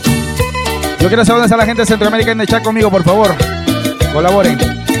 Yo quiero saber dónde está la gente de Centroamérica en el chat conmigo, por favor. Colaboren.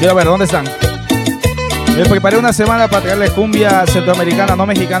 Quiero ver, ¿dónde están? Me preparé una semana para traerles cumbia centroamericana, no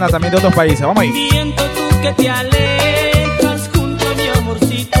mexicana, también de otros países. Vamos ahí. Siento tú que te alejas junto a mi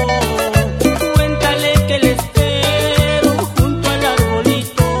amorcito. Cuéntale que le espero junto al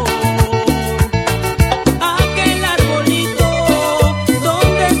arbolito. Aquel arbolito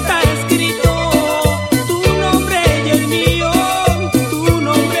donde está escrito tu nombre y el mío, tu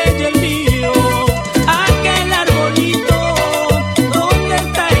nombre y el mío. Aquel arbolito donde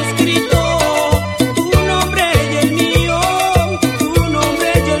está escrito tu nombre y el mío, tu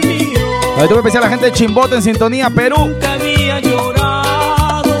nombre y el mío. Ahí tuve especial a la gente de Chimbote en sintonía, Perú. Nunca había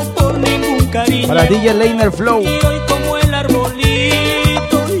llorado por ningún cariño. Para DJ Leiner Flow. Y hoy como el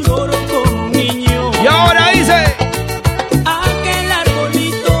arbolito lloro como un niño. Y ahora dice. Aquel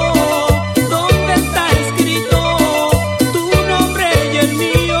arbolito donde está escrito tu nombre y el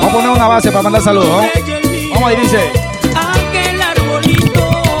mío. Vamos a poner una base para mandar saludos, ¿no? Vamos ahí, dice. Aquel arbolito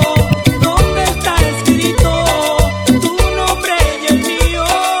donde está escrito tu nombre y el mío,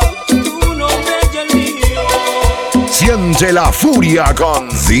 tu nombre y el mío. Siente la furia con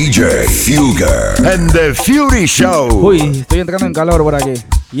DJ Fugger and The Fury Show. Uy, estoy entrando en calor por aquí.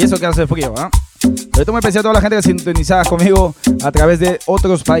 Y eso que hace frío, ¿ah? Esto me especial a toda la gente que sintoniza conmigo a través de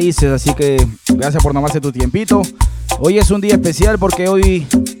otros países. Así que gracias por tomarse tu tiempito. Hoy es un día especial porque hoy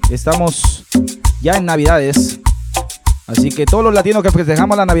estamos ya en Navidades. Así que todos los latinos que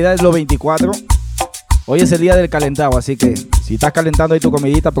festejamos la Navidad es los 24. Hoy es el día del calentado. Así que si estás calentando ahí tu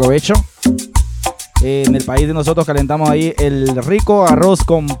comidita, aprovecho. En el país de nosotros calentamos ahí el rico arroz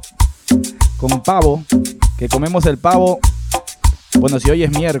con pavo. Que comemos el pavo. Bueno, si hoy es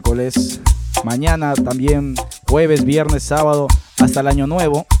miércoles, mañana también jueves, viernes, sábado, hasta el año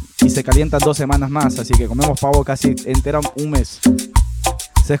nuevo. Y se calientan 2 semanas más. Así que comemos pavo casi entera un mes.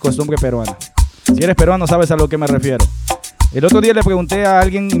 Esa es costumbre peruana. Si eres peruano sabes a lo que me refiero. El otro día le pregunté a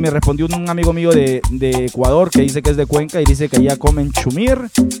alguien y me respondió un amigo mío de Ecuador que dice que es de Cuenca y dice que allá comen chumir.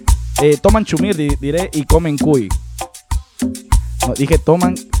 Toman chumir, diré, y comen cuy. No, dije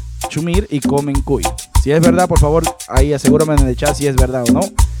toman chumir y comen cuy. Si es verdad, por favor, ahí asegúrame en el chat si es verdad o no.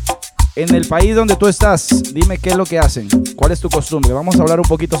 En el país donde tú estás, dime qué es lo que hacen. ¿Cuál es tu costumbre? Vamos a hablar un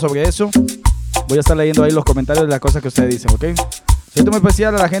poquito sobre eso. Voy a estar leyendo ahí los comentarios de las cosas que ustedes dicen, ¿ok? Siento muy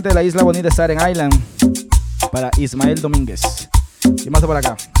especial a la gente de la isla bonita de Staten Island. Para Ismael Domínguez. ¿Qué más por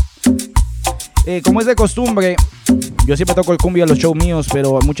acá? Como es de costumbre, yo siempre toco el cumbia en los shows míos,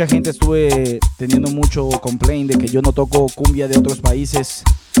 pero mucha gente estuve teniendo mucho complaint de que yo no toco cumbia de otros países,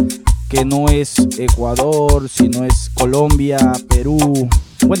 que no es Ecuador, sino es Colombia, Perú,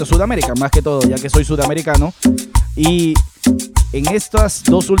 bueno, Sudamérica más que todo, ya que soy sudamericano. Y en estas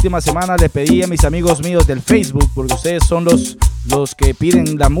 2 últimas semanas les pedí a mis amigos míos del Facebook, porque ustedes son los que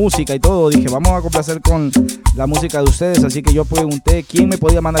piden la música y todo. Dije, vamos a complacer con la música de ustedes. Así que yo pregunté quién me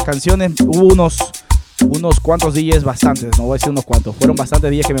podía mandar canciones. Hubo unos cuantos DJs, bastantes, no voy a decir unos cuantos. Fueron bastantes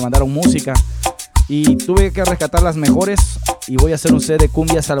DJs que me mandaron música. Y tuve que rescatar las mejores. Y voy a hacer un set de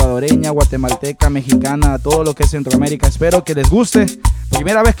cumbia salvadoreña, guatemalteca, mexicana, todo lo que es Centroamérica. Espero que les guste.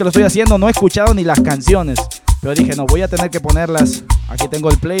 Primera vez que lo estoy haciendo, no he escuchado ni las canciones. Pero dije, no, voy a tener que ponerlas. Aquí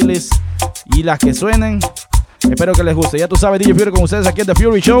tengo el playlist y las que suenen. Espero que les guste. Ya tú sabes, DJ Fury con ustedes aquí en The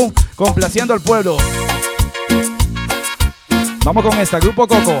Fury Show, complaciendo al pueblo. Vamos con esta, Grupo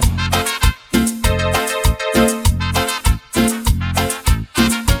Coco.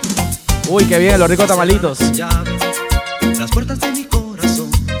 Uy, qué bien, los ricos tamalitos. Las puertas de mi corazón,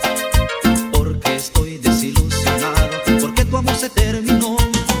 porque estoy desilusionado, porque tu amor se te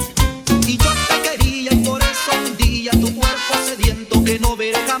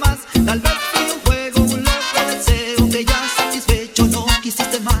más. Tal vez fui un juego, un loco deseo que ya satisfecho no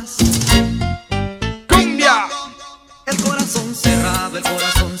quisiste más. ¡Cumbia! El corazón cerrado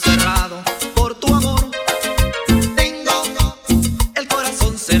por tu amor. Tengo el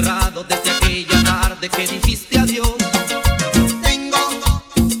corazón cerrado desde aquella tarde que dijiste adiós. Tengo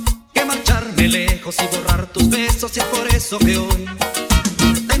que marcharme lejos y borrar tus besos y es por eso que hoy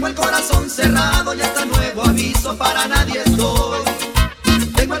tengo el corazón cerrado y hasta nuevo aviso para nadie estoy.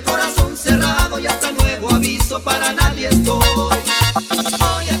 Tengo el corazón cerrado y hasta nuevo aviso para nadie estoy.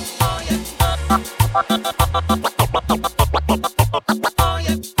 Oye, oye.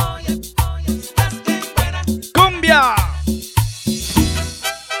 ¡Cumbia!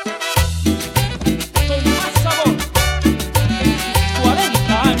 Con más sabor,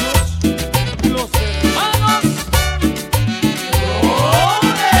 40 años, los hermanos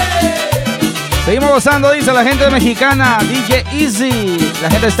Seguimos gozando, dice la gente mexicana, DJ Easy. La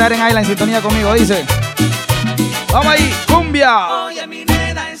gente de Staten Island en sintonía conmigo, dice. Vamos ahí, cumbia. Oye, mi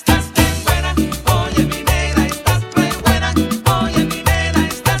nena, estás bien buena. Oye, mi nena, estás bien buena. Oye, mi nena,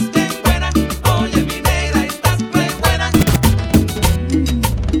 estás bien buena. Oye, mi nena, estás bien buena.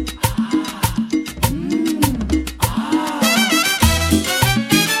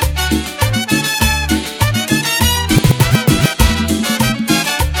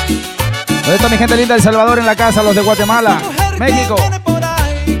 ¿Dónde está mi gente linda de El Salvador en la casa? Los de Guatemala, México.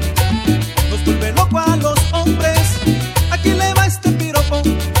 Nos vuelve loco a los hombres. Aquí le va este piropo.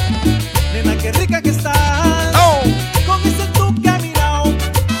 Nena, qué rica que estás. Con ese tu caminao,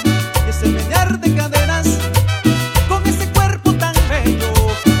 ese menear de caderas, con ese cuerpo tan bello,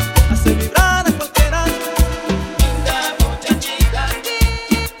 hace vibrar a cualquiera. Linda muchachita.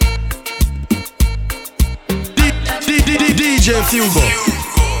 DJ Fugo.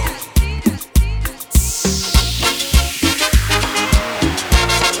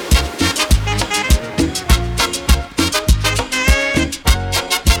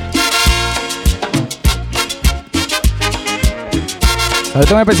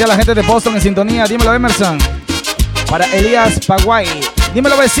 Saludos muy especial a la gente de Boston en sintonía. Dímelo, Emerson. Para Elías Paguay.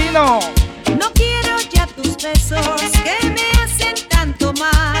 Dímelo, vecino. No quiero ya tus besos que me hacen tanto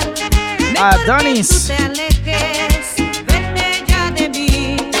mal. Adonis. Mejor que tú te alejes, vete ya de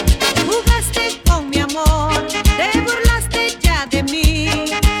mí. Jugaste con mi amor, te burlaste ya de mí.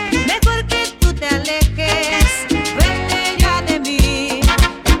 Mejor que tú te alejes, vete ya de mí.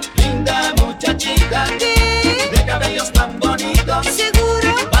 Linda muchachita, de cabellos tan bonitos.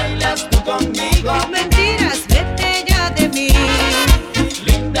 Seguro bailas tú conmigo. Mentiras, vete ya de mí.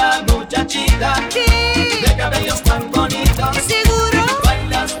 Linda muchachita, de cabellos tan bonitos. Seguro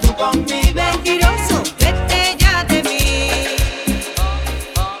bailas tú conmigo. Mentiroso, vete ya de mí.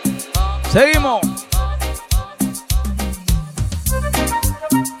 Seguimos.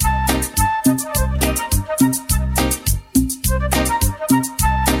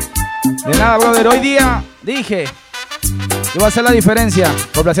 De nada, brother. Hoy día dije que iba a hacer la diferencia,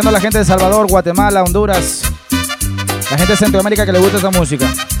 complaciendo a la gente de El Salvador, Guatemala, Honduras, la gente de Centroamérica que le gusta esa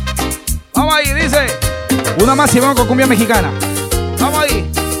música. Vamos ahí, dice. Una más y vamos con cumbia mexicana. Vamos ahí.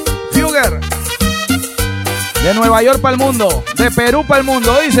 Fugger. De Nueva York para el mundo, de Perú para el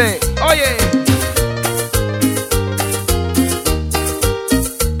mundo, dice. Oye.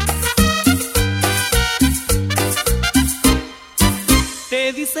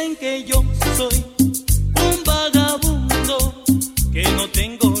 te dicen que yo soy un vagabundo, que no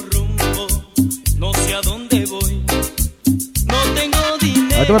tengo rumbo, no sé a dónde voy, no tengo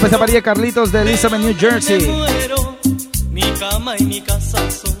dinero. Ahora tú me empecé a parir Carlitos de Elizabeth, New Jersey. Muero, mi cama y mi casa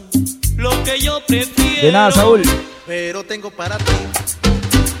son lo que yo prefiero. De nada, Saúl. Pero tengo para ti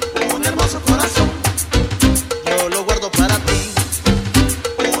un hermoso corazón. Yo lo guardo para ti.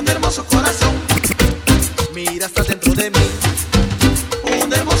 Un hermoso corazón. Mira, está dentro de mí.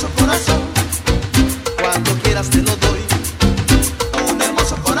 Un hermoso corazón. Cuando quieras te lo doy. Un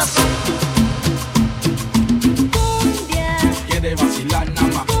hermoso corazón. Cumbia. Quiere vacilar nada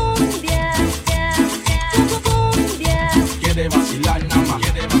más. Cumbia. Cumbia. Quiere vacilar nada más.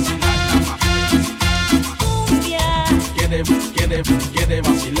 Quiere vacilar nada más. Cumbia. Quiere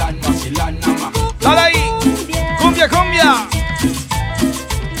vacilar nada más. ¡Dale ahí! ¡Cumbia, cumbia!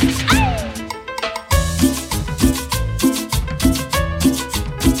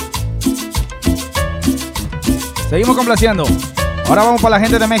 Seguimos complaciendo. Ahora vamos para la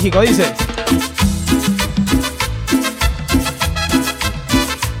gente de México, dice.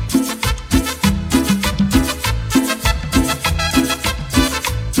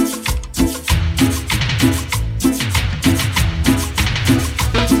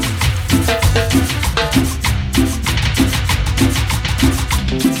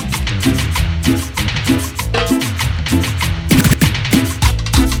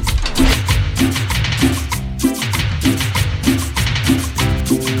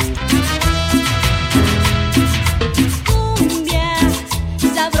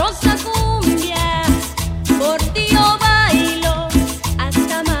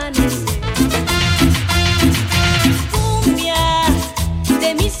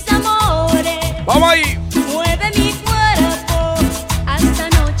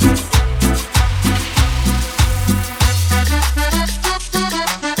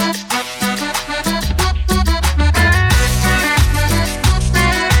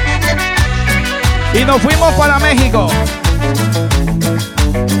 nos fuimos para México.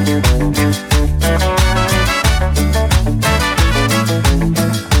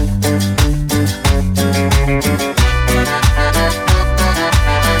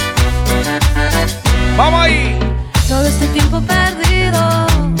 Vamos ahí. Todo este tiempo perdido,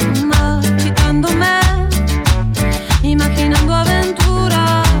 machucándome, imaginando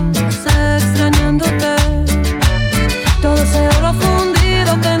aventuras, extrañándote. Todo ese oro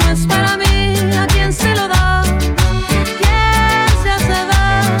fundido que no es para mí, ¿a quién se lo da? ¿Quién se hace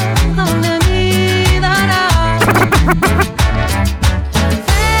ver de mí dará?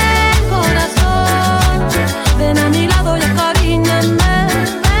 Ven corazón, ven a mi lado y acaríñame.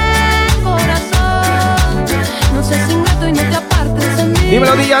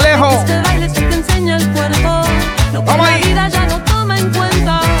 Dímelo, DJ Alejo. Este baile se te enseña el cuerpo. Lo que la vida ya no toma en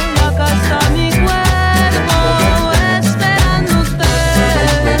cuenta. Acá está mi cuerpo esperándote.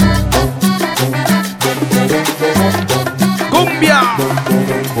 ¡Cumbia!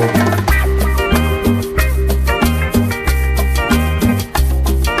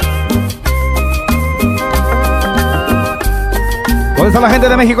 ¿Dónde está la gente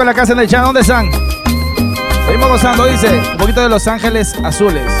de México en la casa en el chat? ¿Dónde están? Seguimos gozando, dice, un poquito de Los Ángeles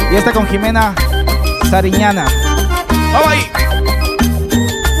Azules. Y esta con Jimena Sariñana. ¡Vamos ahí!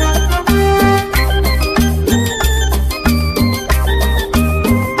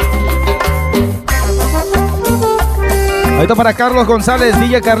 Ahorita para Carlos González,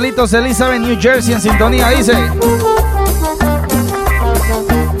 DJ Carlitos, Elizabeth, New Jersey, en sintonía, dice.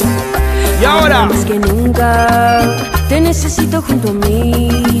 Y ahora. Más que nunca te necesito junto a mí.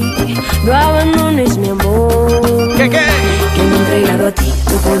 No abandones mi amor. ¿Qué? Que me he entregado a ti,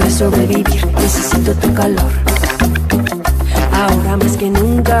 no puedo sobrevivir. Necesito tu calor. Ahora más que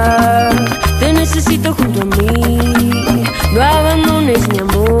nunca te necesito junto a mí. No abandones mi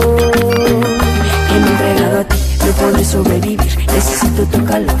amor. Que me he entregado a ti, no puedo sobrevivir. Necesito tu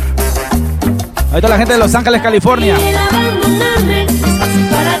calor. Ahorita la gente de Los Ángeles, California. El abandonarme es fácil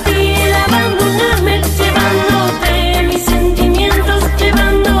para ti. El abandonarme, llevándote mis sentimientos,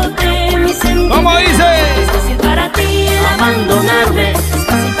 llevándote mis sentimientos. ¿Cómo dice? Es fácil para ti el abandonarme. Es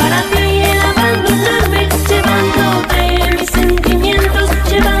fácil para ti el abandonarme, llevándote mis sentimientos,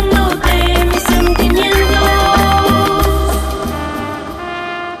 llevándote mis sentimientos.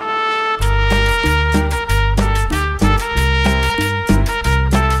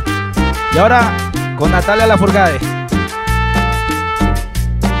 Y ahora con Natalia Lafourcade.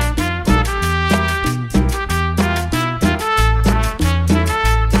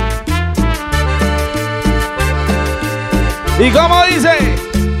 ¿Y cómo dice?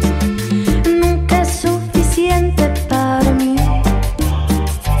 Nunca es suficiente para mí,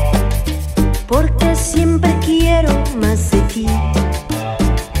 porque siempre quiero más de ti.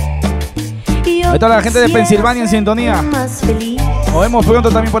 Ahí está la gente de Pensilvania en sintonía. Más feliz. Nos vemos pronto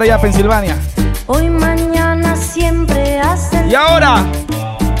también por allá, Pensilvania. Hoy, mañana, siempre hasta el Y ahora,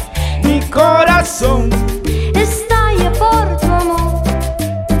 mi corazón estalla por tu amor.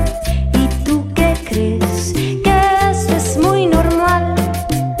 ¿Y tú qué crees? Que esto es muy normal.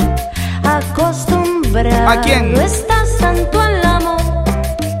 Acostumbrado ¿a quién? estás tanto al amor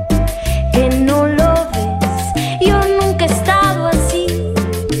que no lo ves. Yo nunca he estado así.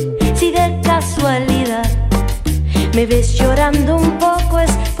 Si de casualidad me ves llorando un poco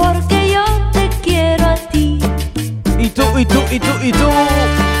es porque yo te quiero a ti. Y tú. Y tú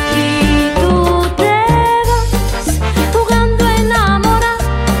te vas jugando a enamorar.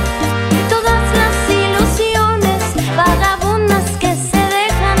 Todas las ilusiones vagabundas que se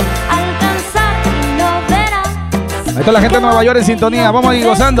dejan alcanzar y no verás. Ahí está la gente de Nueva York en sintonía. Vamos a ir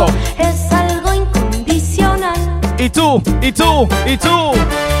gozando. Es algo incondicional. Y tú. Y tú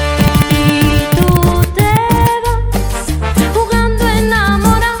te vas jugando a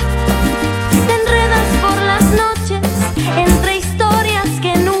enamorar. Te enredas por las noches entre historias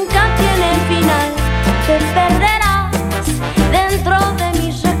que nunca tienen final. Te perderás dentro de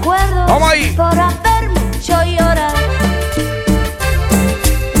mis recuerdos. Vamos ahí. Por haberme hecho llorar.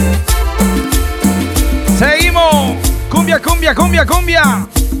 Seguimos. Cumbia.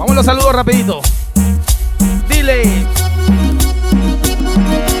 Vamos los saludos rapidito. Dile.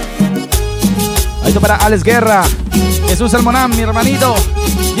 Ahí está para Alex Guerra, Jesús Salmonán, mi hermanito,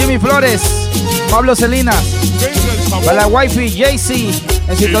 Jimmy Flores, Pablo Celinas, para la wifi JC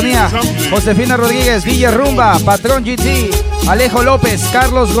en sintonía, Josefina Rodríguez, DJ Rumba, Patrón GT, Alejo López,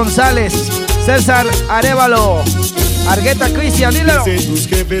 Carlos González, César Arevalo, Argueta Cristian, dímelo. Dicen tus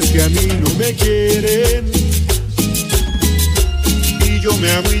jefes que a mí no me quieren y yo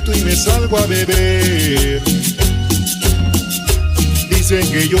me agüito y me salgo a beber. Dicen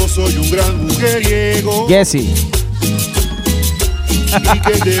que yo soy un gran mujeriego. Jesse. Y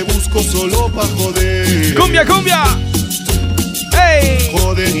que te busco solo pa' joder. ¡Cumbia, cumbia! ¡Ey!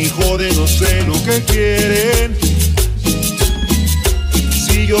 Joden y joden, no sé lo que quieren.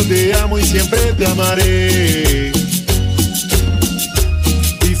 Si yo te amo y siempre te amaré.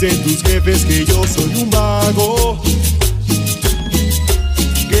 Dicen tus jefes que yo soy un vago,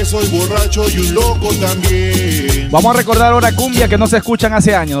 que soy borracho y un loco también. Vamos a recordar ahora cumbia que no se escuchan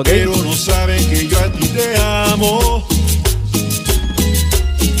hace años, ¿ok? Pero no saben que yo a ti te amo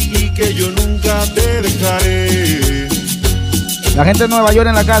y que yo nunca te dejaré. La gente de Nueva York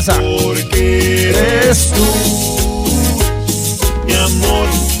en la casa. Porque eres tú, mi amor,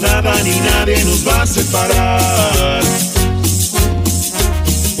 nada ni nadie nos va a separar.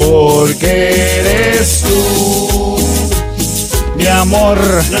 Porque eres tú, mi amor,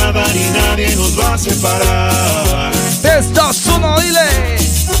 nada ni nadie nos va a separar. 3, 2, 1, dile.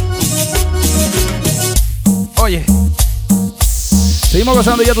 Oye, seguimos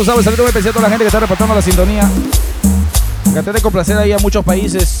gozando, ya tú sabes. Saludos muy especial a toda la gente que está reportando la sintonía. Traté de complacer ahí a muchos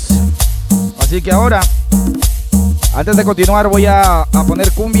países. Así que ahora, antes de continuar, voy a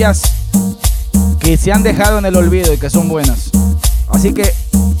poner cumbias que se han dejado en el olvido y que son buenas. Así que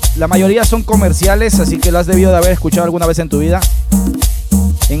la mayoría son comerciales, así que las has debido de haber escuchado alguna vez en tu vida.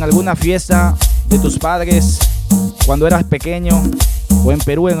 En alguna fiesta de tus padres, cuando eras pequeño, o en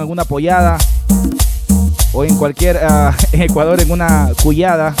Perú en alguna pollada, o en cualquier, en Ecuador en una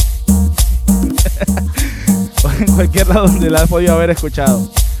cuyada, o en cualquier lado donde la has podido haber escuchado.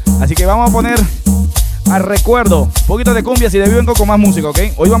 Así que vamos a poner al recuerdo un poquito de cumbias y de vengo con más música, ¿ok?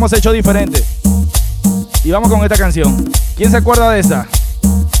 Hoy vamos a hecho diferente. Y vamos con esta canción. ¿Quién se acuerda de esta?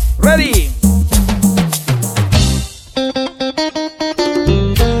 Ready.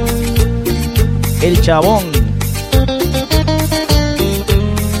 El Chabón.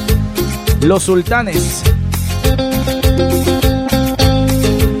 Los Sultanes.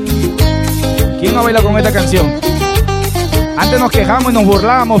 ¿Quién no baila con esta canción? Antes nos quejamos y nos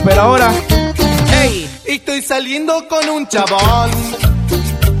burlábamos, pero ahora... ¡Hey! Estoy saliendo con un chabón.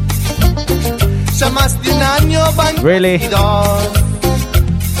 Ya más de un año van really?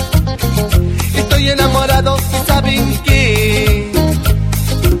 Estoy enamorado y ¿saben qué?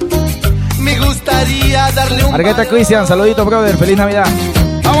 Me gustaría darle un... Margueta Cristian, saludito, brother. Feliz Navidad.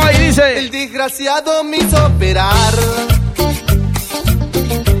 Vamos ahí, dice. El desgraciado me hizo operar.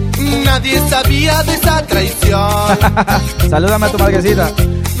 Nadie sabía de esa traición. Salúdame a tu marquesita.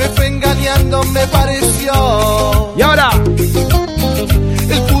 Me fue engañando, me pareció. ¿Y ahora?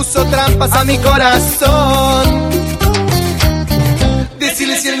 Él puso trampas a mi corazón.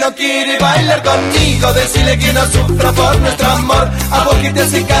 Decirle si él no quiere bailar conmigo, decirle que no sufra por nuestro amor. A vos que te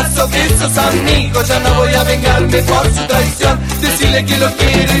hace caso, que sos amigo, ya no voy a vengarme por su traición. Decirle que lo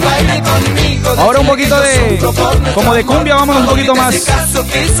quiero y baile conmigo. Ahora un poquito de... como de cumbia, vámonos un poquito más.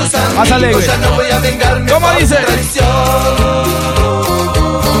 Más alegre. Ya no voy a vengarme ¿cómo por dice? su traición.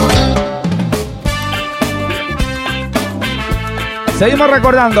 Seguimos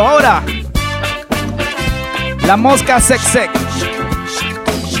recordando. Ahora, La Mosca Sec Sec.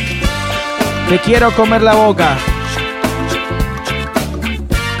 Te quiero comer la boca.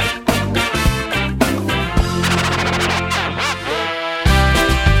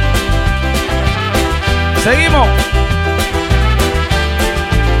 Seguimos.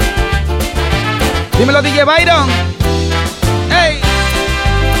 Dímelo, DJ Byron. ¡Ey!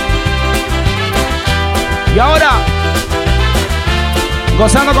 Y ahora,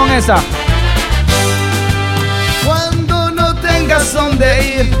 gozando con esa. Cuando no tengas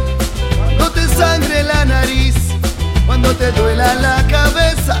dónde ir, cuando te sangre la nariz, cuando te duela la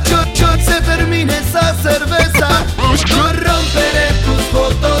cabeza, se termine esa cerveza. Yo romperé tus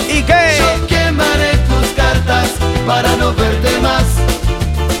fotos. ¿Y qué? Yo quemaré tus cartas para no verte más,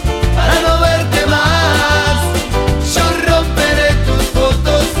 para no verte más. Yo romperé tus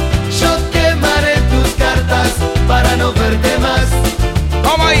fotos, yo quemaré tus cartas para no verte más.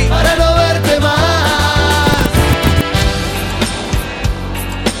 Vamos ahí. Para no verte más.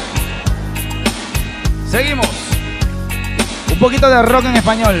 Seguimos. Un poquito de rock en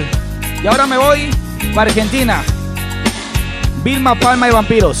español. Y ahora me voy para Argentina. Vilma Palma y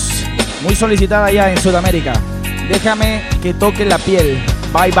Vampiros. Muy solicitada allá en Sudamérica. Déjame que toque la piel.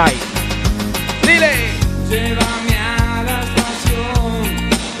 Bye bye. Dile. Llévame a la estación.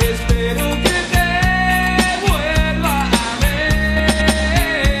 Espero que te vuelva a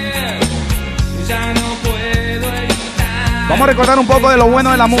ver. Ya no puedo evitar. Vamos a recordar un poco de lo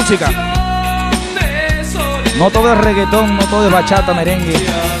bueno de la música. No todo es reggaetón, no todo es bachata, merengue.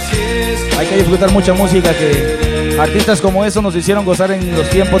 Hay que disfrutar mucha música que Artistas como esos nos hicieron gozar en los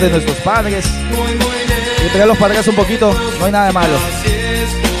tiempos de nuestros padres. Y traerlos para acá un poquito, no hay nada de malo.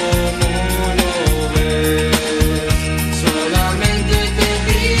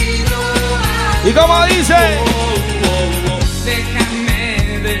 ¿Y cómo dice?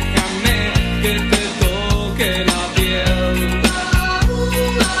 Déjame que te toque la piel.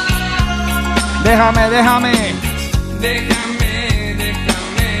 Déjame.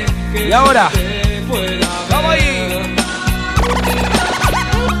 Que ¿Y ahora? te pueda ¡Vamos ahí!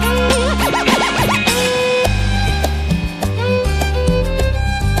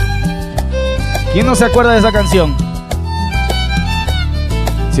 ¿Quién no se acuerda de esa canción?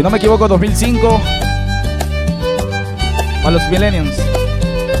 Si no me equivoco, 2005. Para los millennials.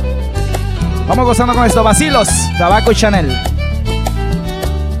 Vamos gozando con esto. Vacilos, Tabaco y Chanel.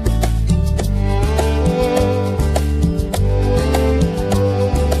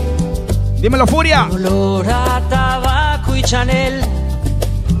 Dímelo, Furia. Olor a tabaco y Chanel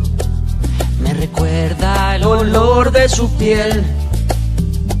me recuerda el olor de su piel.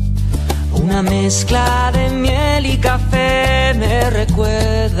 Una mezcla de miel y café me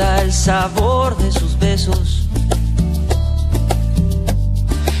recuerda el sabor de sus besos.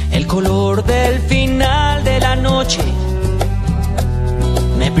 El color del final de la noche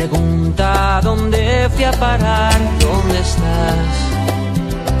me pregunta dónde fui a parar, dónde estás.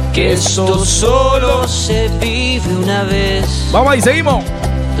 Que esto solo se vive una vez. Vamos ahí, seguimos.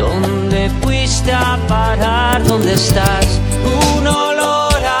 ¿Dónde fuiste a parar? ¿Dónde estás? Un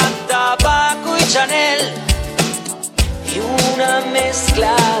olor a tabaco y Chanel y una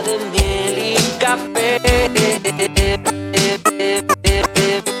mezcla de miel y café.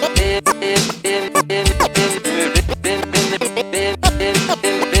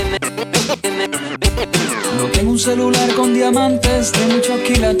 No tengo un celular con diamantes de muchos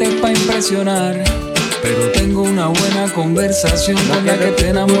quilates para impresionar, pero tengo una buena conversación con la que te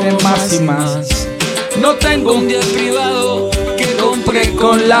enamores más y más. No tengo un jet privado que compré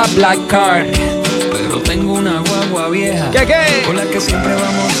con la Black Card, pero tengo una guagua vieja con la que siempre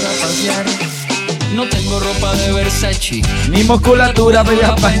vamos a pasear. No tengo ropa de Versace ni musculatura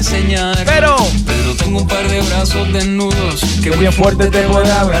para enseñar, pero tengo un par de brazos desnudos que bien fuerte te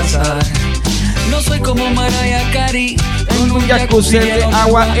puede abrazar. No soy como Mariah Carey, tengo un jacuzzi de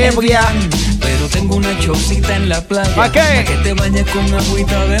agua ebria, pero tengo una chocita en la playa. ¿Para qué? Que te bañes con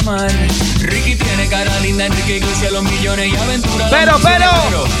agüita de mar. Ricky tiene cara linda, Enrique Iglesias, los millones y aventuras. Pero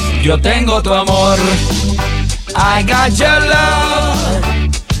yo tengo tu amor. I got your love.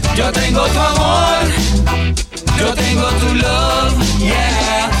 Yo tengo tu amor. Yo tengo tu love.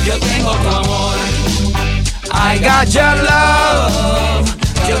 Yeah, yo tengo tu amor. I got your love.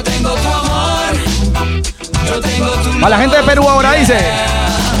 Yo tengo tu amor. Yo tengo tu love. A la gente de Perú ahora dice.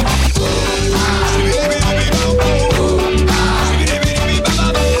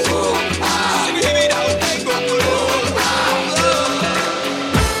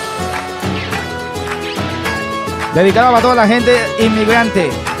 Dedicado a toda la gente inmigrante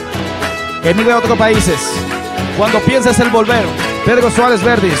que emigra a otros países. Cuando pienses el volver, Pedro Suárez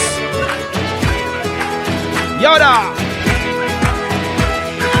Verdis. Y ahora.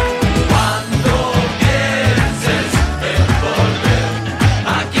 Cuando pienses en volver,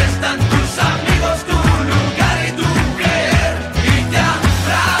 aquí están tus amigos, tu lugar y tu mujer, y te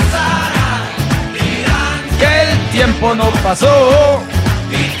abrazarán, dirán que el tiempo no pasó.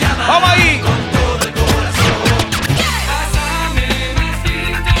 y te amarán. ¡Vamos ahí!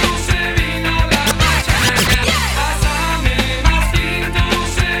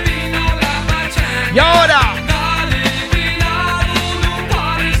 Y ahora,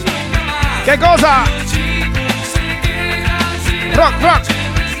 ¿qué cosa? Rock, rock.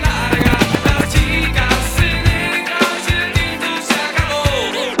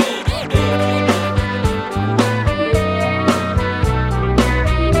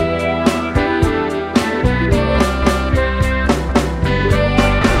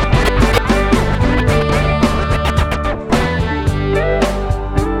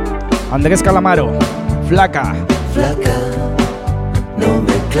 Andrés Calamaro, Flaca. Flaca, no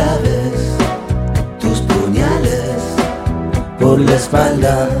me claves tus puñales por la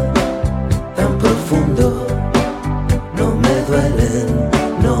espalda tan profundo. No me duelen,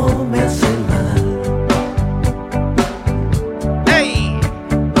 no me hacen mal. ¡Ey!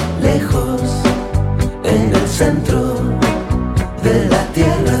 Lejos, en el centro de la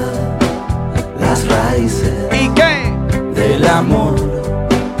tierra, las raíces. ¿Y qué? Del amor.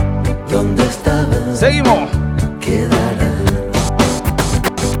 ¿Dónde estaban? Seguimos. Quedarán.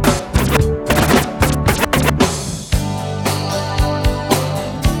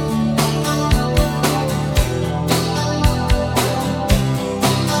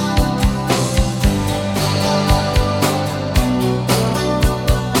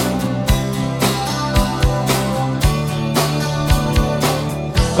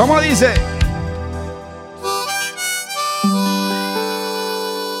 ¿Cómo dice?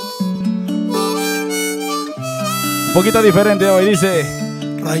 Un poquito diferente hoy, dice.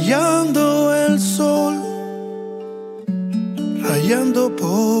 Rayando el sol, rayando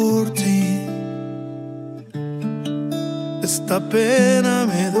por ti. Esta pena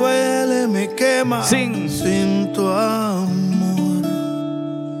me duele, me quema sin tu amor.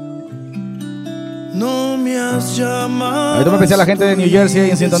 No me has llamado. Ahorita me especial a la gente de New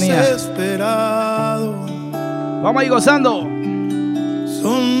Jersey en sintonía. Vamos a ir gozando.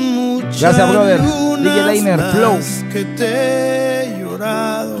 Gracias, brother. DJ Leiner, Flow. Que te he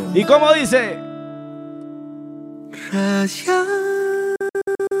llorado. ¿Y cómo dice? Rayando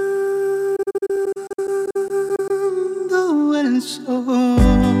el sol.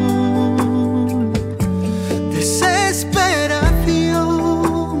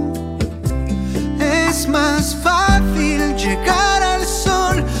 Desesperación. Es más fácil llegar al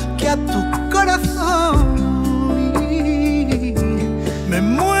sol que a tu corazón. Me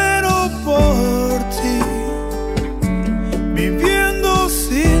muero por ti, viviendo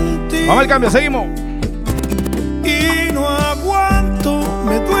sin ti. Vamos al cambio, seguimos. Y no aguanto,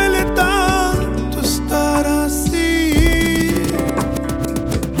 me duele tanto estar así,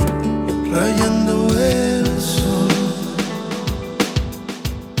 rayando el sol.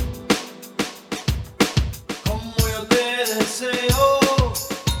 Como yo te deseo.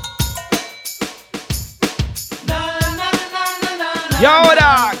 Y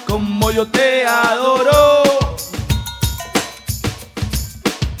ahora, como yo te adoro.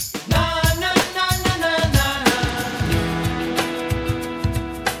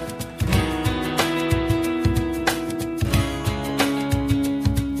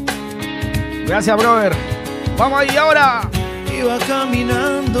 Gracias, brother. Vamos ahí ahora. Iba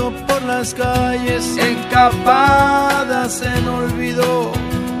caminando por las calles escapadas en olvido.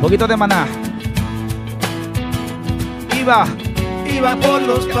 Poquito de Maná. Iba por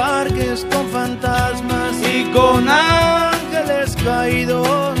los parques con fantasmas y con ángeles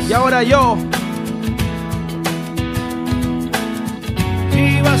caídos. Y ahora yo.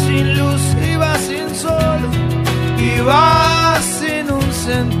 Iba sin luz, iba sin sol, iba sin un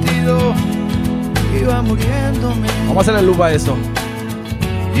sentido. Iba muriéndome. Vamos a hacerle lupa a eso.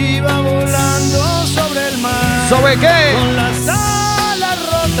 Iba volando sobre el mar. ¿Sobre qué? Con las alas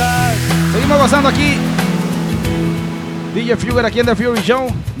rotas. Seguimos gozando aquí. DJ Fugger aquí en The Fury Show.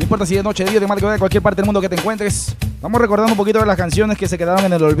 No importa si de noche, de día, de madrugada, de cualquier parte del mundo que te encuentres. Vamos recordando un poquito de las canciones que se quedaron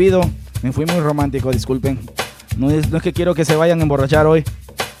en el olvido. Me fui muy romántico, disculpen. No es que quiero que se vayan a emborrachar hoy,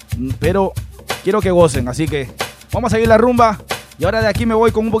 pero quiero que gocen. Así que vamos a seguir la rumba. Y ahora de aquí me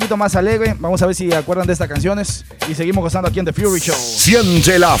voy con un poquito más alegre. Vamos a ver si acuerdan de estas canciones. Y seguimos gozando aquí en The Fury Show.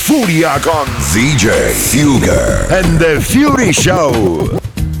 Siente la furia con DJ Fugger en The Fury Show.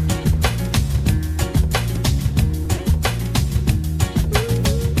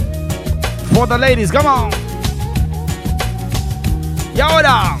 For the ladies, come on. Y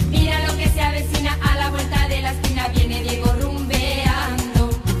ahora. Mira lo que se avecina a la vuelta de la esquina. Viene Diego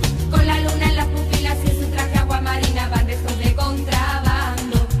rumbeando. Con la luna en las pupilas y su traje agua marina. Van restos de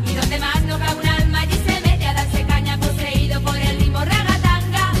contrabando. Y donde más no cabe un alma allí se mete a darse caña. Poseído por el ritmo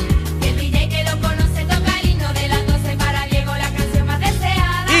ragatanga. Y el DJ que lo conoce toca el himno de las 12 para Diego, la canción más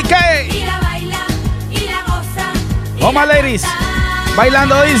deseada. ¿Y qué? Y la baila, y la goza. Vamos, ladies.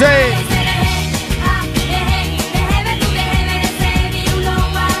 Bailando dice.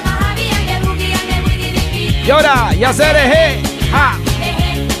 Y ahora, y hacer eje, ja.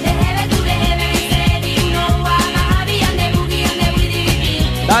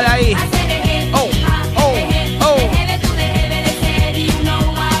 Dale ahí. Oh, oh, oh.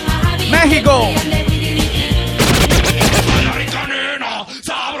 México. Baila rica nena,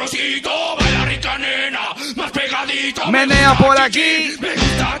 sabrosito, baila rica nena, más pegadito. Menea por aquí. Me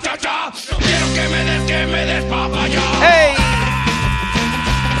gusta cha-cha, quiero que me des papaya. ¡Ey!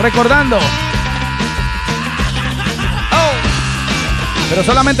 Recordando. Pero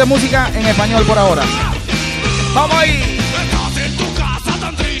solamente música en español por ahora. ¡Vamos ahí! Estás en tu casa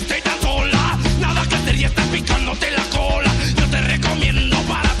tan triste y tan sola. Nada que hacer y estás picándote la cola. Yo te recomiendo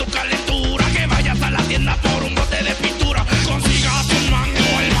para tu calentura que vayas a la tienda por un bote de pintura. Consigas un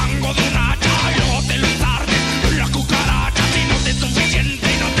mango, el mango de un hacha. Y luego te lo sardes en la cucaracha. Si no te es suficiente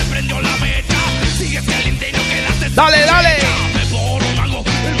y no te prendió la mecha, sigues caliente y no quedaste. ¡Dale, dale! Ve por un mango,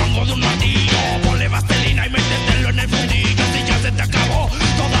 el mango de un martillo. Ponle vaselina y métetelo en el fundillo. Si ya se te acabó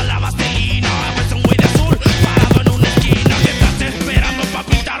toda la vaselina, ves un güey de azul parado en una esquina.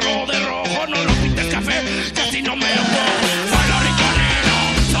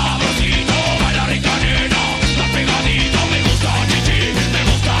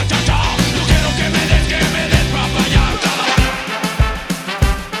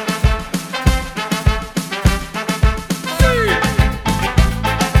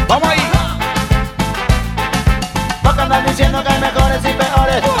 Vamos ahí. Vos que andan diciendo que hay mejores y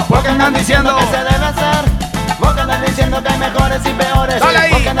peores. Vos que andan diciendo que se debe hacer. Vos que andan diciendo que hay mejores y peores. Dale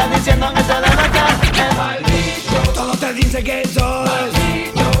ahí. Vos que andan diciendo que se debe hacer. Todo te dice que sos,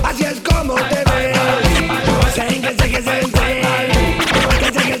 así es como te ves.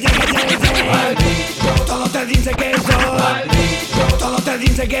 Todo te dice que sos, todo te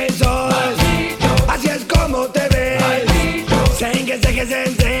dice que sos, así es como te ves.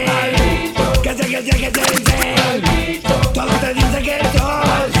 Todo te dice que sos,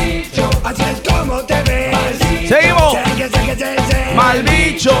 así es como te ves. Seguimos. Mal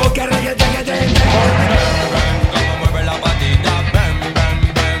bicho. Como mueve la patita, bam, bam,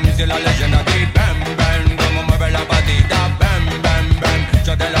 bam. Si la leyenda aquí, bam, bam. Como mueve la patita, bam, bam, bam.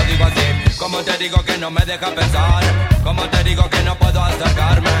 Yo te lo digo así, como te digo que no me deja pensar. Como te digo que no puedo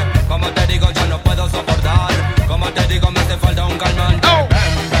acercarme. Como te digo yo no puedo soportar. Como te digo me hace falta un calmante. Bam,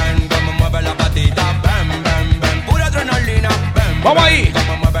 bam. Como mueve la patita, bam, bam, bam. Pura adrenalina, bam. Vamos ahí.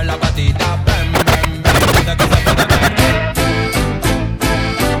 Como mueve la patita, bam, bam, bam. De que se puede ver.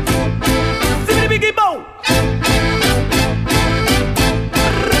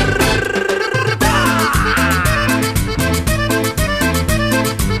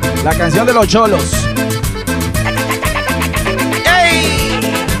 La canción de los cholos. ¡Ey!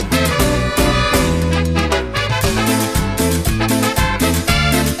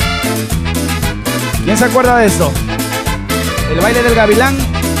 ¿Quién se acuerda de esto? El baile del gavilán.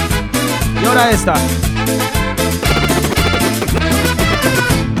 Y ahora esta.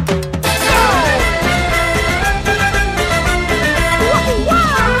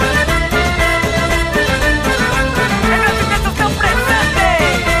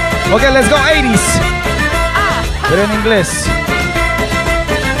 Ok, let's go 80s. Pero en inglés.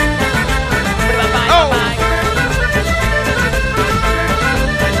 Oh.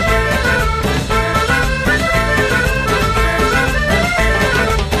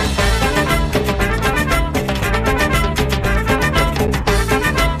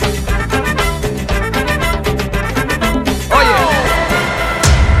 Oye,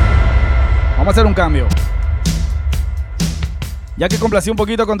 vamos a hacer un cambio. Ya que complací un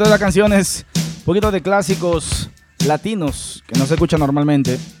poquito con todas las canciones, un poquito de clásicos latinos que no se escuchan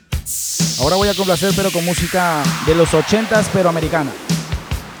normalmente. Ahora voy a complacer pero con música de los 80s pero americana.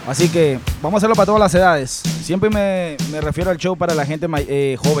 Así que vamos a hacerlo para todas las edades. Siempre me refiero al show para la gente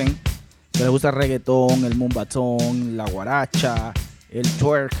joven, que le gusta el reggaetón, el mumbatón, la guaracha, el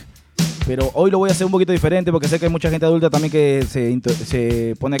twerk. Pero hoy lo voy a hacer un poquito diferente porque sé que hay mucha gente adulta también que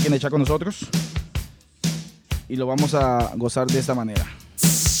se pone aquí en el chat con nosotros. Y lo vamos a gozar de esta manera.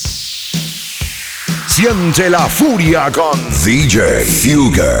 Siente la furia con DJ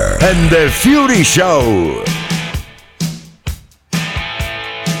Fugger and The Fury Show.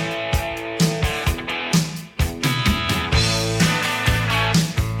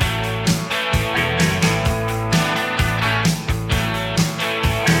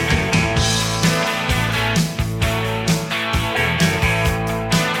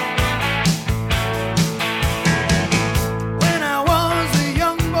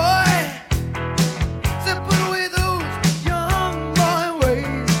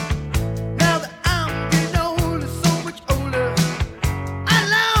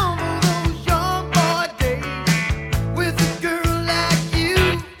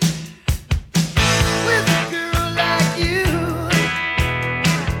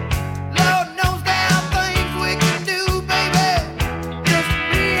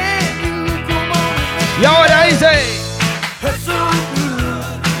 Y ahora dice.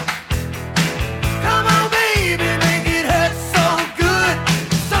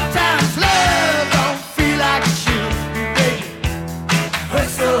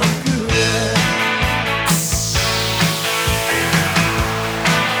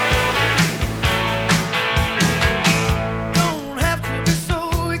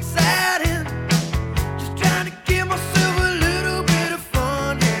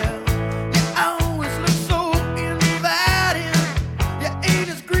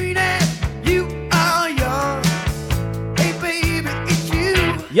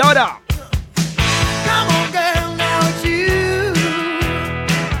 Y ahora.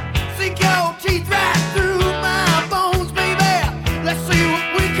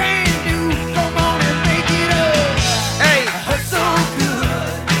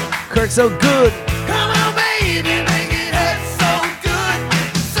 Hurt so good. Come on, baby, make it hurt so good.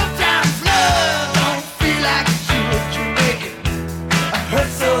 Sometimes love don't feel like it should. You make it hurt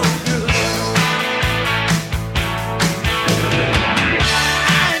so good.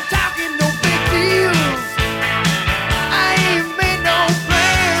 I ain't talking no big deals. I ain't made no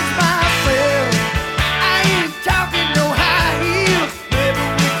plans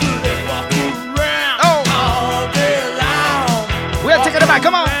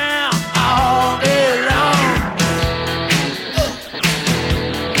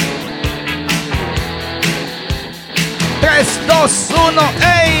 2, 1,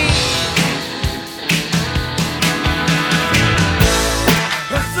 ¡ey!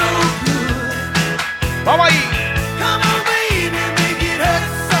 Vamos ahí.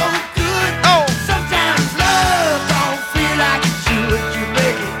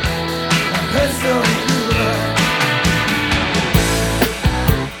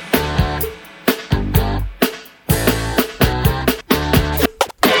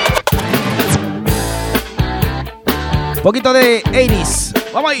 Poquito de 80s.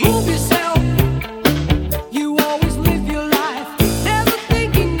 Vamos ahí.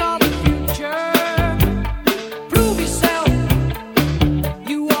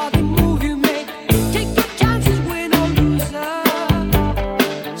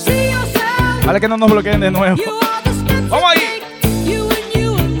 Vale que no nos bloqueen de nuevo. Vamos ahí.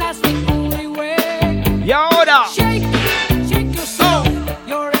 Y ahora.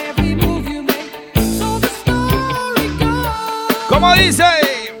 ¿Cómo dice?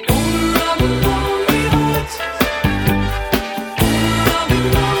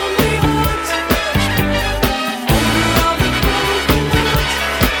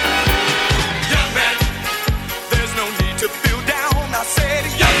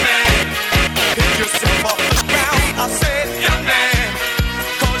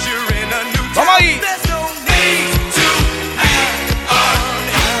 Vamos ahí.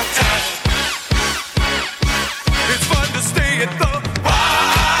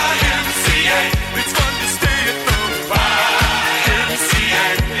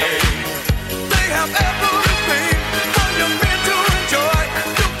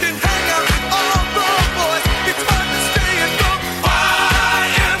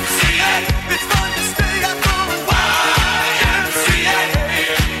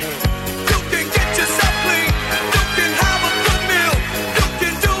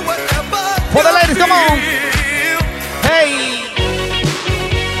 For the ladies, come on. Hey.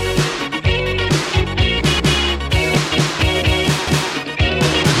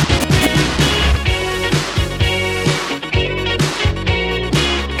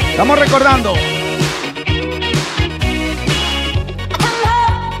 Estamos recordando.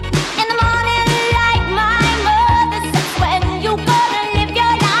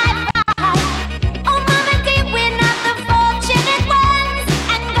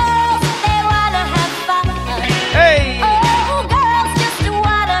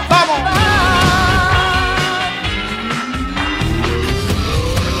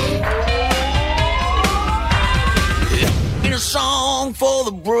 For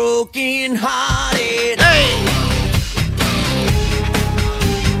the broken hearted. Hey.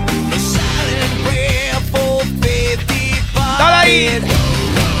 A silent prayer for faith Dale ahí. departed.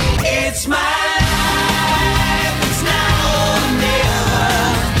 It's my life, it's now or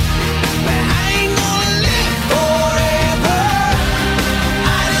never. But I ain't gonna live forever.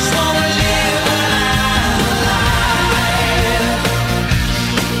 I just wanna live alive.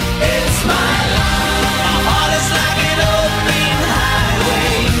 It's my life. My heart is like an open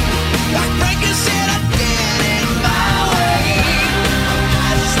highway. Like Frankie said, I did it my way.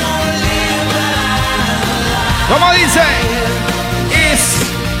 I just wanna live alive. ¿Cómo dice?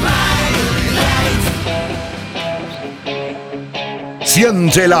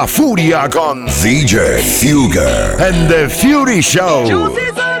 Siente la furia con DJ Fugger and the Fury Show.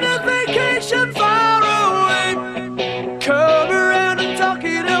 Josie's on a vacation far away. Come around and talk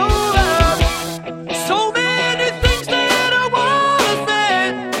it over. So many things that I wanna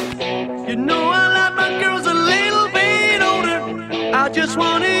say. You know I like my girls a little bit older. I just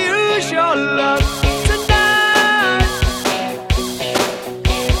wanna use your love tonight.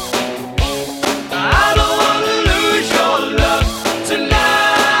 I don't wanna lose your love tonight.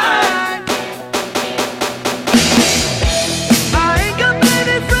 I ain't got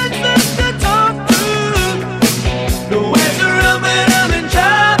many friends left to talk to. Nowhere to run when I'm in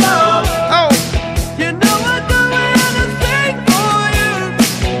trouble. Oh. You know I'd do anything for you.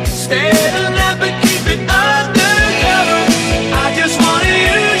 Stay the night but keep it undercover. I just wanna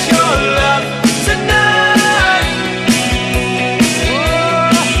use your love tonight. Oh,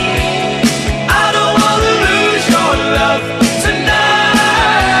 I don't wanna lose your love tonight.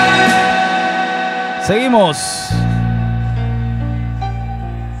 Seguimos.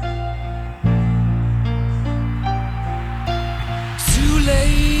 Too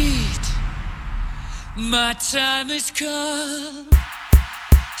late, my time has come.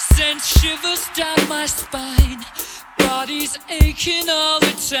 Sent shivers down my spine, body's aching all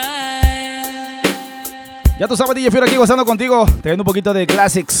the time. Ya tú sabes, DJ Fury aquí gozando contigo, teniendo un poquito de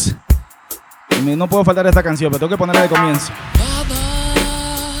classics. Y no puedo faltar esta canción, pero tengo que ponerla de comienzo. Mama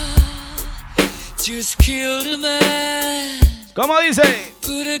just killed a man. ¿Cómo dice?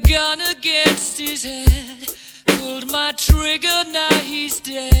 Put a gun against his head. Pulled my trigger, now he's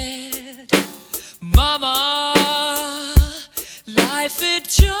dead. Mama, life had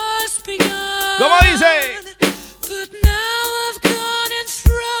just begun. ¿Cómo dice? But now I've gone and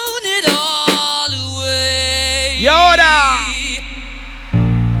thrown it all away. Y ahora.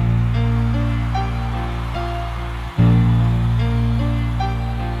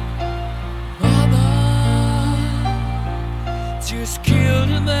 Just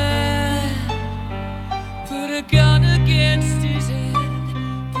killed a man, put a gun against his head,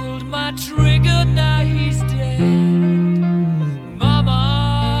 pulled my trigger, now he's dead.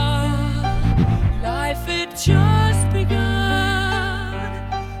 Mama, life had just begun,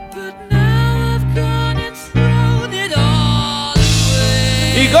 but now I've gone and thrown it all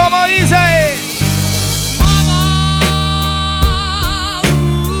away. ¿Y cómo dice?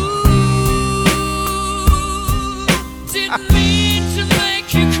 Didn't mean to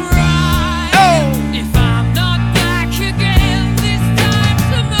make you cry. If I'm not back again this time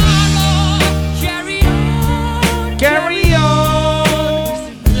tomorrow, carry on, carry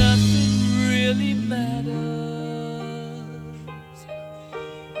on. Nothing really matters.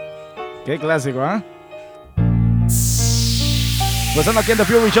 Qué clásico, ¿ah? Pasando aquí en The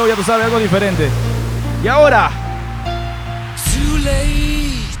Fury Show, ya tú sabes, algo diferente. Y ahora. Too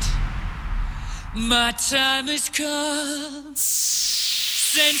late, my time has come.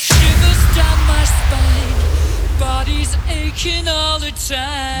 Send shivers down my spine, body's aching all the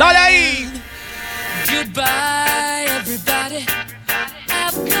time. Dale ahí. Goodbye, everybody.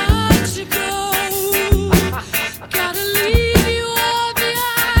 I've got to go. Gotta leave you all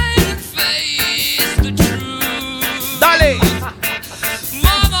behind and face the truth. Dale.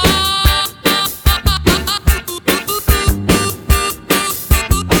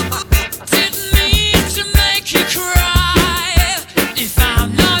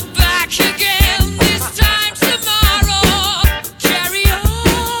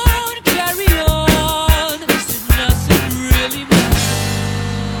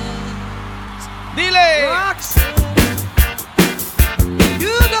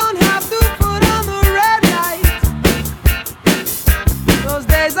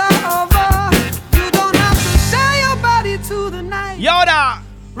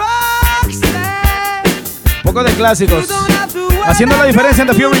 Poco de clásicos. Haciendo la diferencia en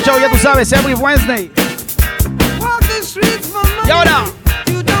The Fury Show, ya tú sabes, every Wednesday. Y ahora,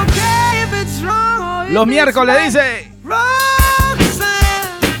 los miércoles dice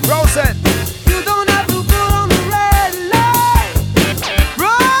Rosen.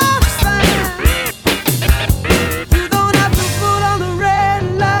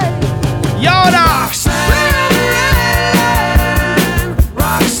 Y ahora.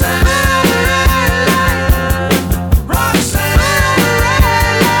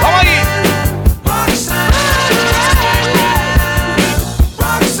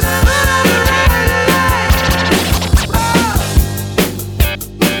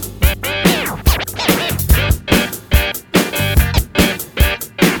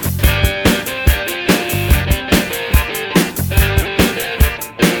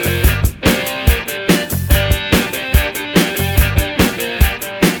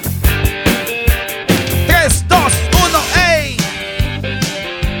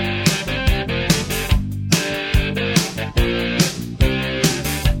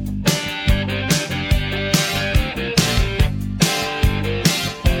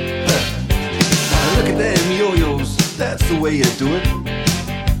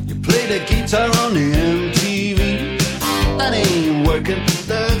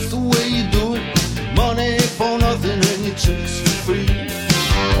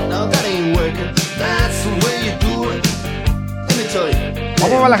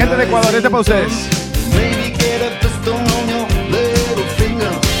 ¿Cómo va la gente de Ecuador? Este para ustedes.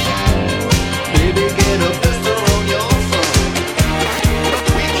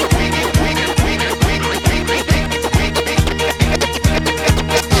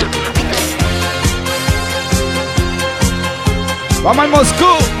 Vamos a Moscú.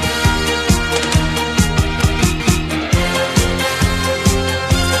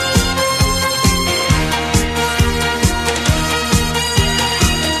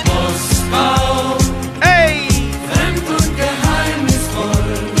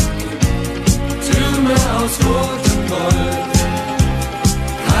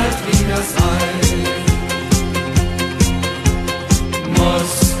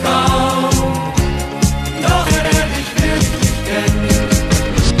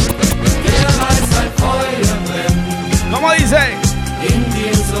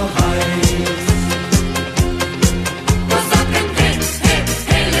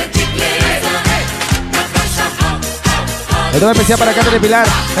 Esto es especial para Cáceres Pilar,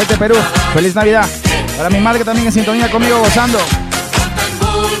 desde Perú. Feliz Navidad. Para mi madre que también en sintonía conmigo gozando.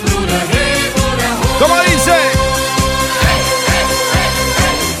 ¿Cómo dice?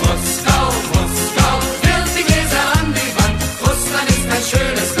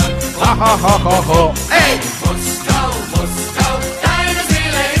 Ja, ja, ja, ja, ja. Ey.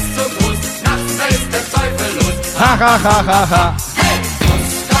 Ja, ja, ja, ja, ja.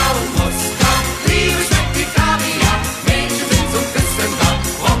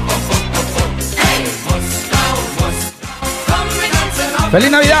 ¡Feliz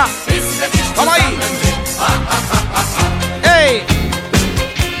Navidad! ¡Vamos ahí! ¡Ey!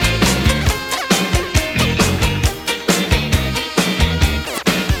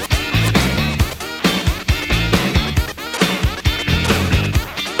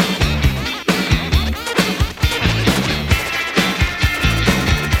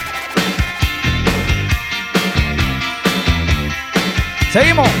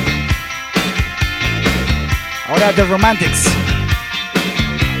 Seguimos. Ahora The Romantics.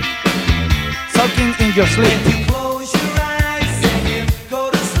 Soaking in your sleep.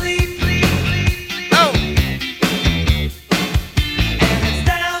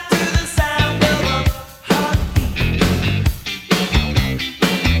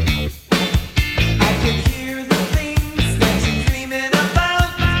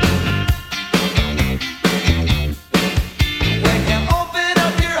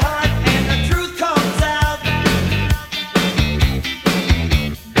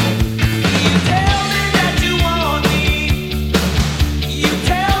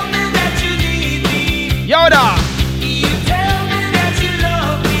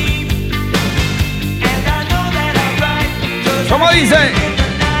 ¿Cómo dice?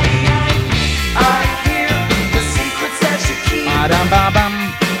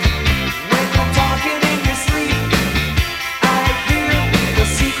 Arambam.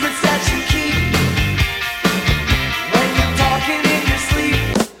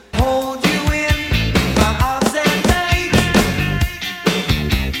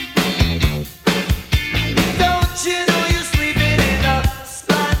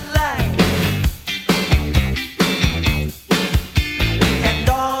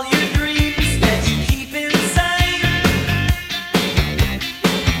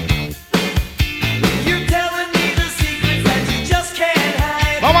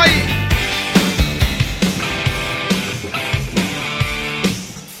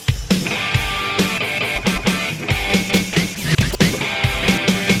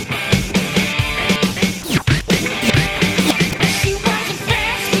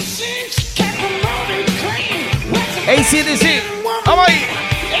 ACDC, vamos ahí.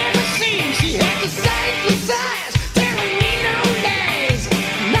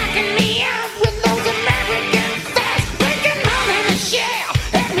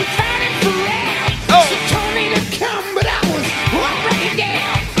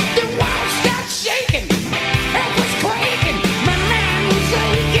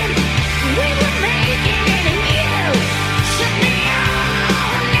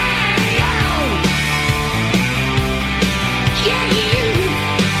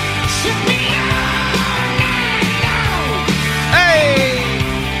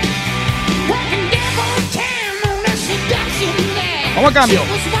 Vamos a cambio.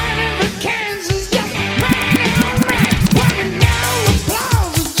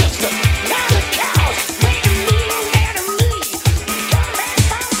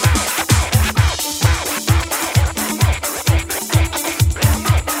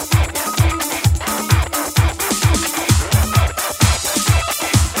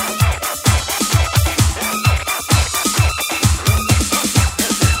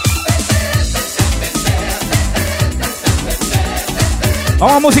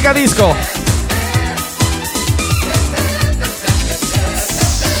 Vamos a música disco.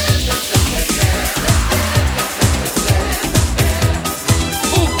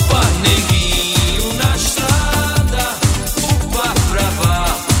 Upa, neguinho na estrada, upa pra lá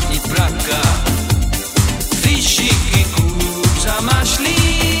e pra cá. Vixe, que coisa mais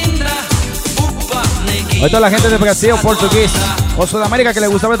linda. Upa, neguinho. Esto es la gente de Brasil, portugués o Sudamérica que le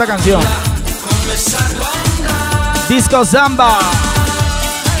gustaba esta canción. Disco Samba.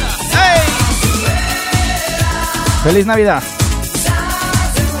 Feliz Navidad.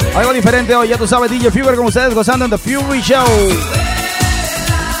 Algo diferente hoy, ya tú sabes, DJ Fuger con ustedes gozando en The Fury Show.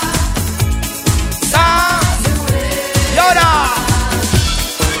 Y ahora.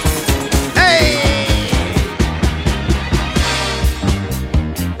 ¡Hey!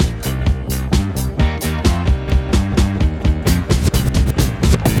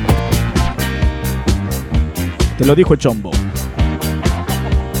 Te lo dijo el Chombo.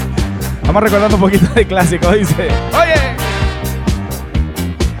 Vamos recordando un poquito de clásico, dice. Oye.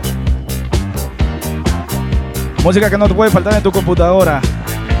 Música que no te puede faltar en tu computadora.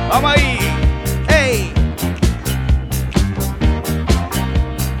 Vamos ahí. ¡Ey!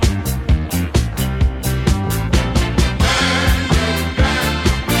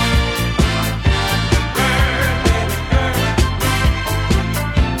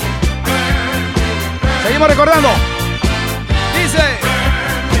 Seguimos recordando. Dice.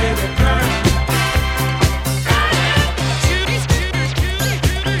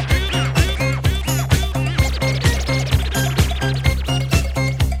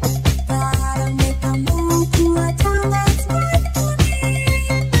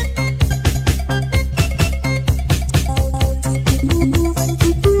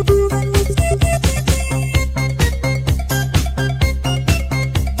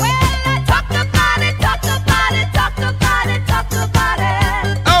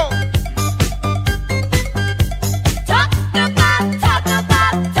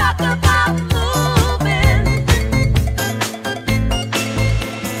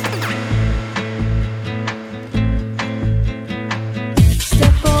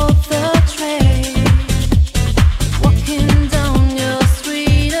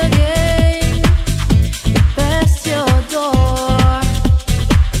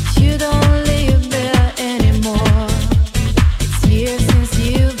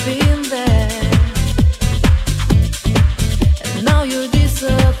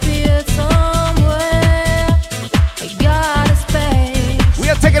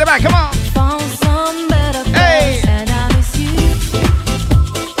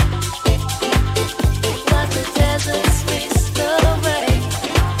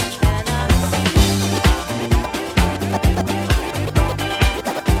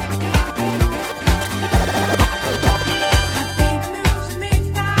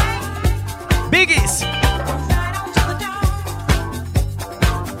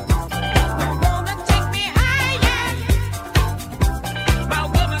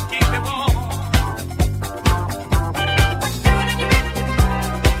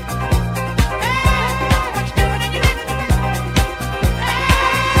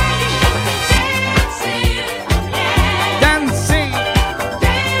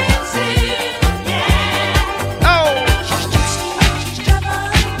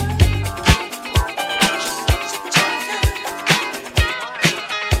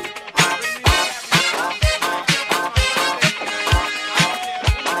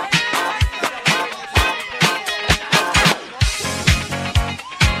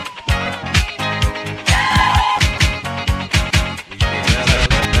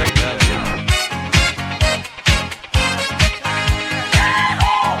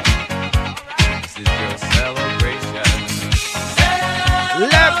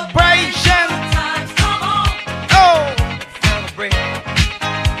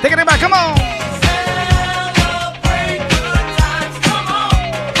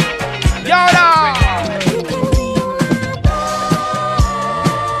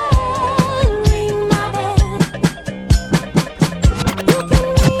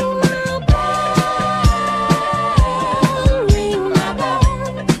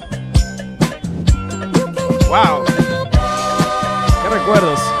 Wow. Qué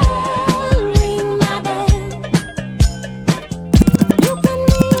recuerdos.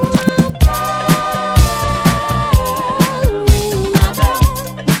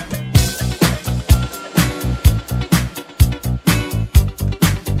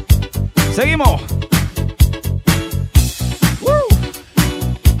 Seguimos.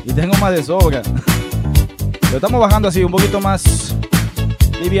 Y tengo más de sobra. Lo estamos bajando así, un poquito más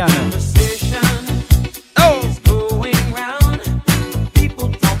liviano.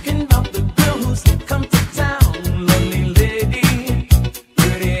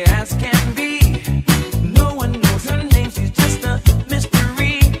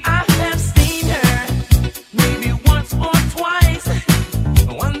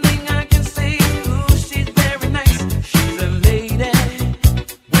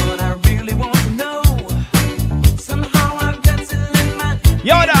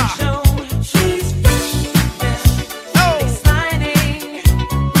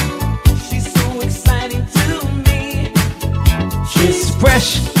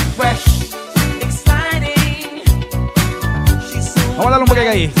 Vamos a darle un poquito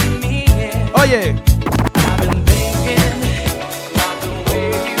ahí. Oye.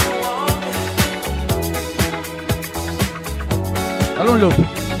 Dale un loop.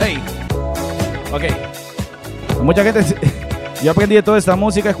 Hey. Ok. Mucha gente. Yo aprendí de toda esta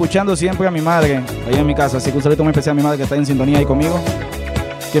música escuchando siempre a mi madre ahí en mi casa. Así que un saludo muy especial a mi madre que está en sintonía ahí conmigo.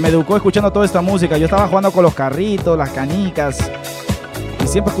 que me educó escuchando toda esta música. Yo estaba jugando con los carritos, las canicas, y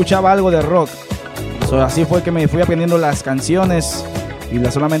siempre escuchaba algo de rock. Así fue que me fui aprendiendo las canciones y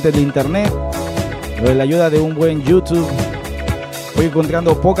solamente de internet. Con la ayuda de un buen YouTube fui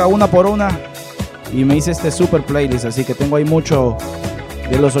encontrando una por una y me hice este super playlist. Así que tengo ahí mucho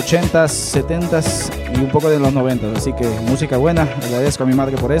de los 80s, 70s y un poco de los 90s. Así que música buena, agradezco a mi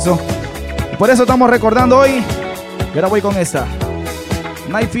madre por eso. Y por eso estamos recordando hoy. Y ahora voy con esta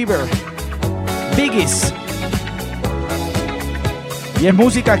Night Fever, Biggies. Y es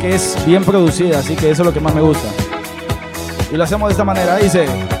música que es bien producida, así que eso es lo que más me gusta. Y lo hacemos de esta manera, dice.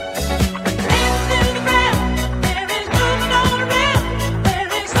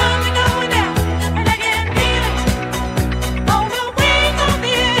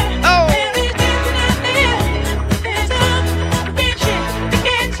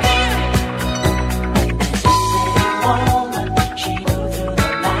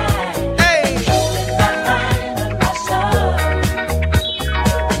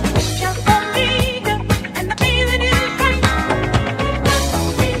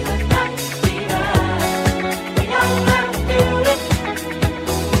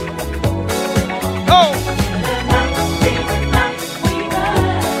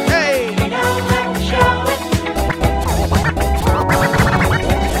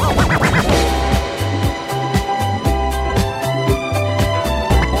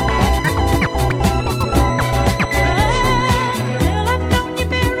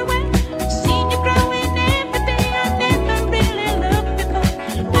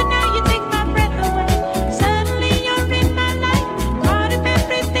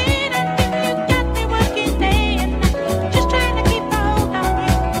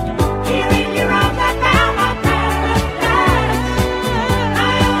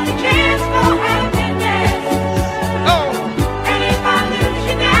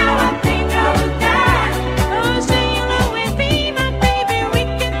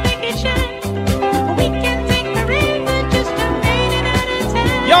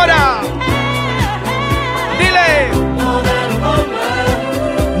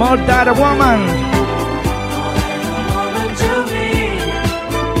 More than a woman.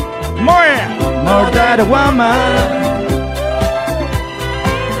 More than a woman.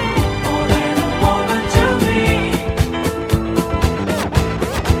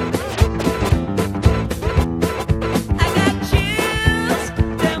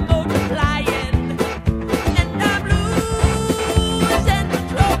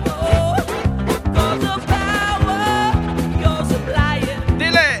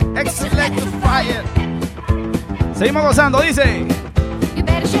 Seguimos gozando, dice.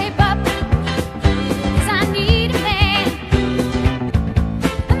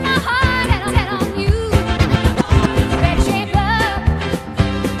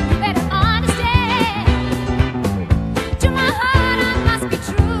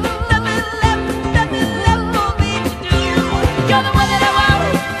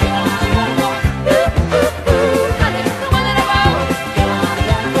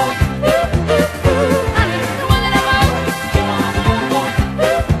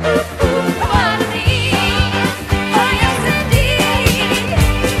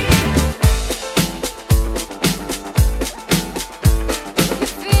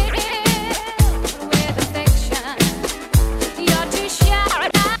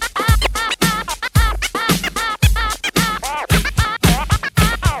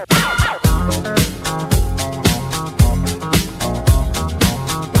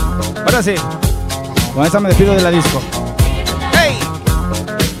 Ahora sí, con esta me despido de la disco. ¡Hey!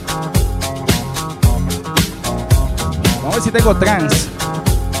 Vamos a ver si tengo trance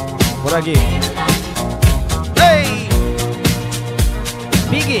por aquí. ¡Hey!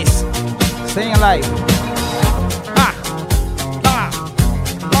 Biggies, Staying Alive.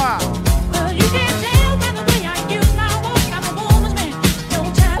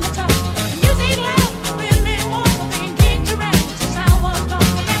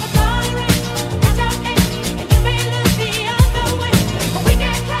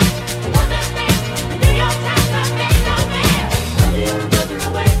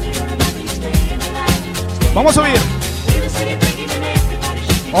 Vamos a subir.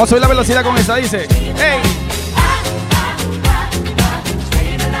 Vamos a subir la velocidad con esta, dice. ¡Hey!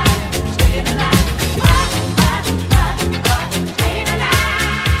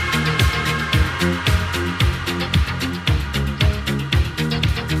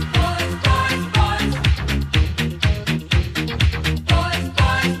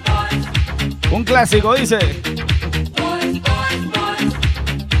 Un clásico, dice.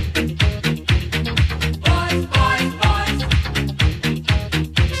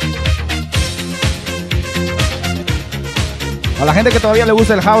 A la gente que todavía le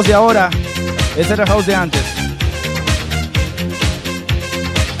gusta el house de ahora, ese era el house de antes.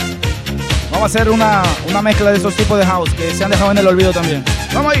 Vamos a hacer una mezcla de esos tipos de house que se han dejado en el olvido también.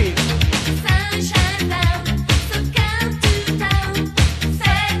 ¡Vamos ahí!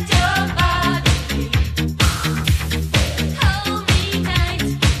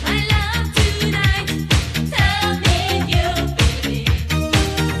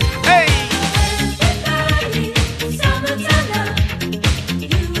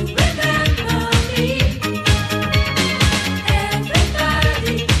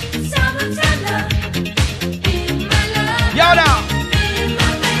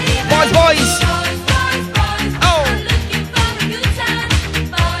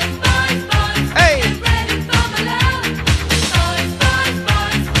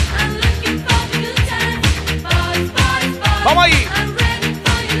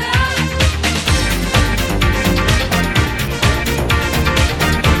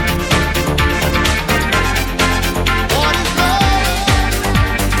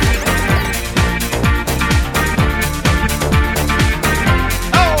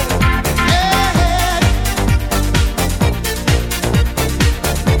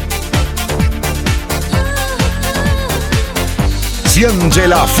 Siente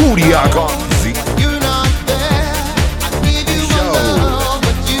la furia con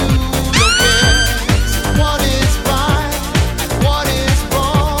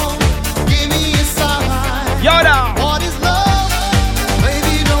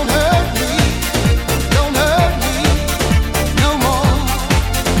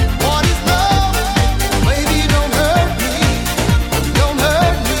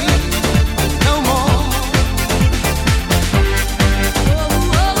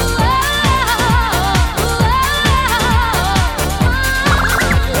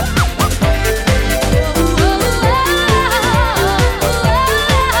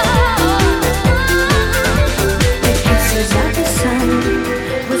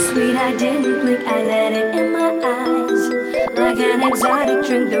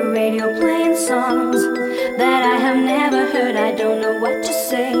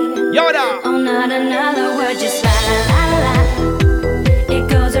y ahora oh, not another word, just la la la la. It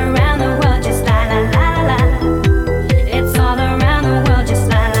goes around the world, just la la la la. It's all around the world, just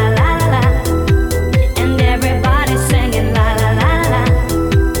la la la la. And everybody's singing la la la la.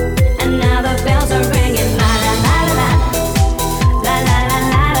 And now the bells are ringing la la la la. La la la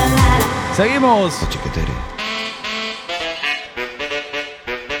la la la. Seguimos.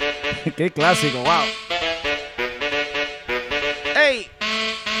 Qué clásico, wow. ¡Ey!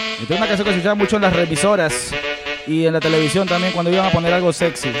 Esta es una canción que se escuchaba mucho en las revisoras y en la televisión también cuando iban a poner algo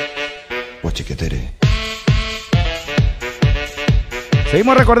sexy.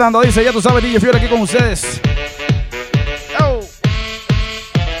 Seguimos recordando, dice, ya tú sabes, DJ Fiore aquí con ustedes. Oh.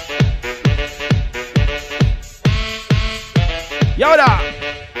 Y ahora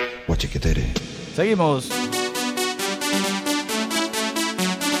seguimos.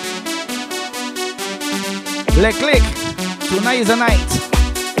 Le Click, Tonight is the Night.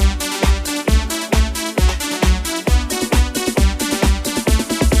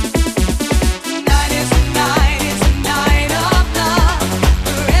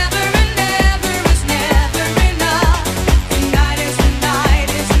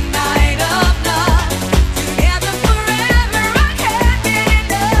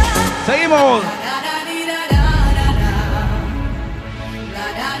 Seguimos.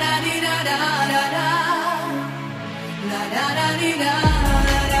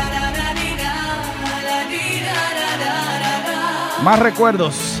 Más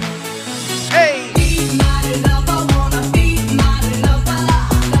recuerdos. ¡Ey!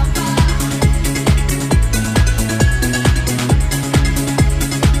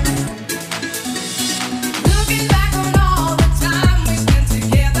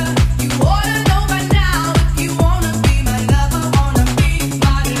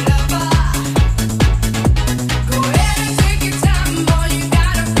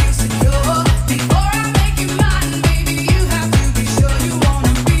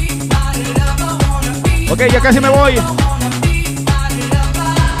 Ok, ya casi me voy.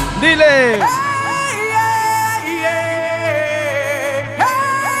 Dile.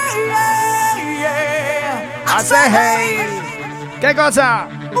 Hace hey. ¿Qué cosa?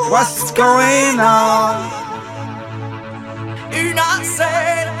 What's going on? Y no sé.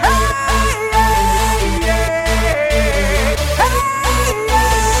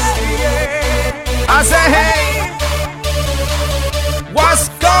 Hace hey. What's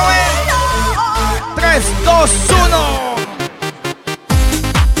going on? 3, 2, 1.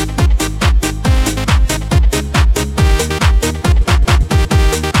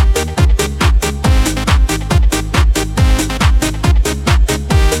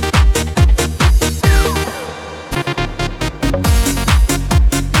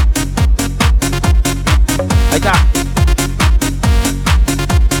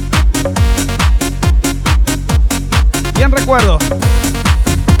 buen recuerdo.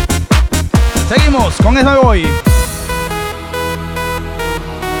 Seguimos, con eso me voy.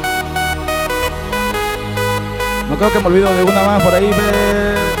 No creo que me olvido de una más por ahí,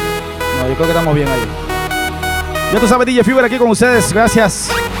 no, yo creo que estamos bien ahí. Ya tú sabes, DJ Fever aquí con ustedes. Gracias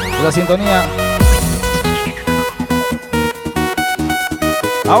por la sintonía.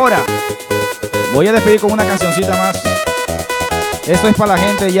 Ahora voy a despedir con una cancioncita más. Esto es para la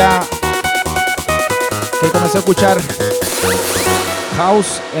gente ya que comenzó a escuchar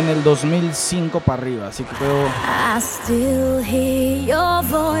house en el 2005 para arriba, así que creo. I still hear your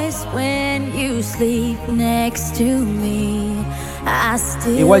voice when you sleep next to me. I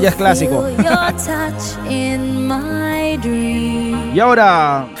still igual ya es clásico. feel your touch in my dream. Y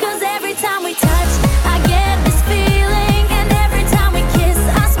ahora 'Cause every time we touch, I get this feeling, and every time we kiss,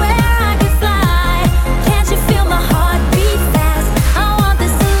 I swear I could fly. Can't you feel my heart beat fast? I want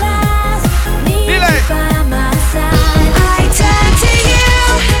this to last. Need you by my side. I turn to you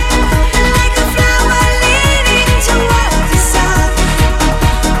like a flower leaning towards the sun.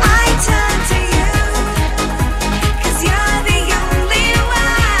 I turn to you 'cause you're the only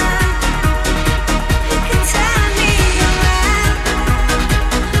one who can turn me around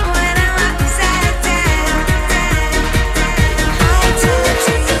when I'm upside down. I turn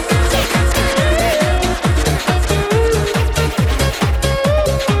to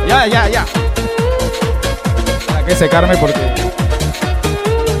ya. Para que secarme porque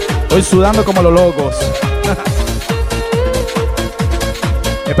estoy sudando como los locos.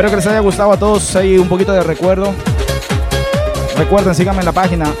 Espero que les haya gustado a todos. Hay un poquito de recuerdo. Recuerden, síganme en la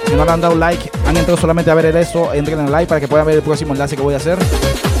página. Si no le han dado like, han entrado solamente a ver eso, entren en el like para que puedan ver el próximo enlace que voy a hacer.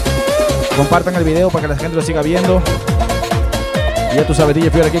 Compartan el video para que la gente lo siga viendo. Y ya tú sabes, DJ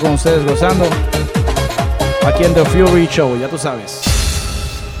Fury aquí con ustedes gozando. Aquí en The Fury Show, ya tú sabes.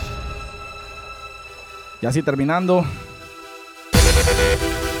 Y así terminando.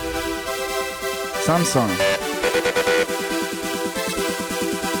 Samsung.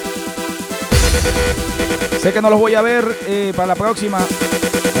 Sé que no los voy a ver para la próxima.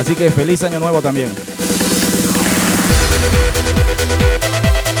 Así que feliz año nuevo también.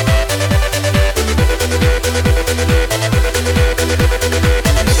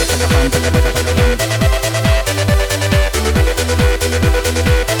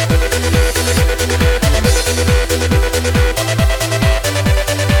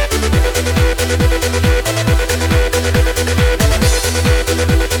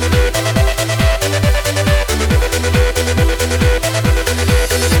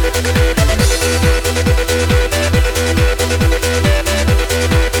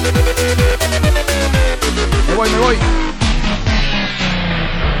 Me voy.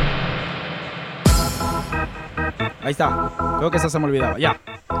 Ahí está. Creo que esa se me olvidaba. Ya.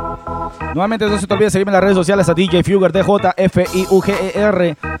 Nuevamente no se te olvide seguirme en las redes sociales a DJ Fuger,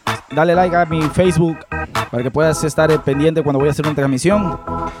 DJFIUGER. Dale like a mi Facebook para que puedas estar pendiente cuando voy a hacer una transmisión.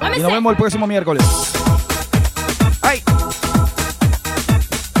 Y nos vemos el próximo miércoles. ¡Ay!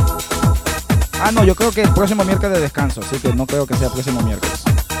 Ah, no, yo creo que el próximo miércoles de descanso, así que no creo que sea el próximo miércoles.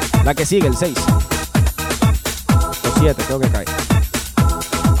 La que sigue, el 6. O 7, creo que cae.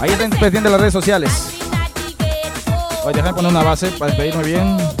 Ahí estén pendientes de las redes sociales. Voy a dejar poner una base para despedirme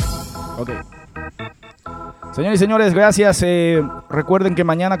bien. Ok. Señores y señores, gracias. Recuerden que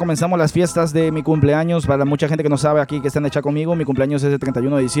mañana comenzamos las fiestas de mi cumpleaños. Para mucha gente que no sabe aquí que están hecha conmigo, mi cumpleaños es el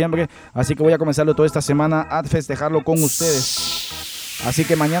 31 de diciembre. Así que voy a comenzarlo toda esta semana a festejarlo con ustedes. Así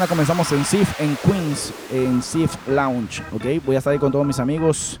que mañana comenzamos en SIF, en Queens, en SIF Lounge, ¿ok? Voy a estar ahí con todos mis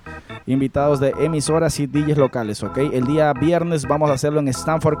amigos, invitados de emisoras y DJs locales, ¿ok? El día viernes vamos a hacerlo en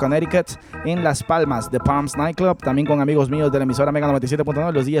Stamford, Connecticut, en Las Palmas, The Palms Nightclub, también con amigos míos de la emisora Mega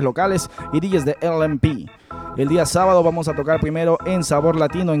 97.9, los DJs locales y DJs de LMP. El día sábado vamos a tocar primero en Sabor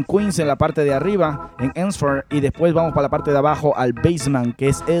Latino, en Queens, en la parte de arriba, en Ensford, y después vamos para la parte de abajo, al basement, que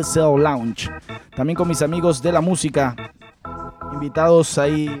es SL Lounge. También con mis amigos de la música, invitados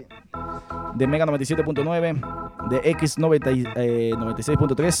ahí de Mega 97.9, de X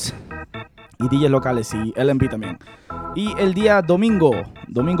 96.3 y DJs locales y LMP también. Y el día domingo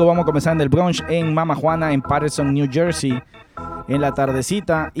vamos a comenzar en el brunch en Mama Juana en Patterson, New Jersey, en la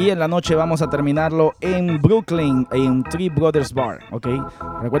tardecita, y en la noche vamos a terminarlo en Brooklyn, en Three Brothers Bar, ¿ok?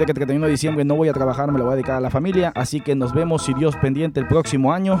 Recuerden que el 31 de diciembre no voy a trabajar, me lo voy a dedicar a la familia, así que nos vemos, si Dios pendiente, el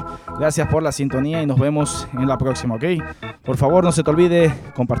próximo año. Gracias por la sintonía y nos vemos en la próxima, ¿ok? Por favor, no se te olvide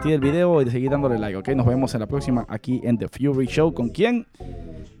compartir el video y de seguir dándole like, ¿ok? Nos vemos en la próxima aquí en The Fury Show. ¿Con quién?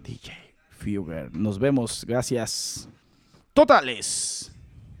 DJ Fuger. Nos vemos. Gracias totales.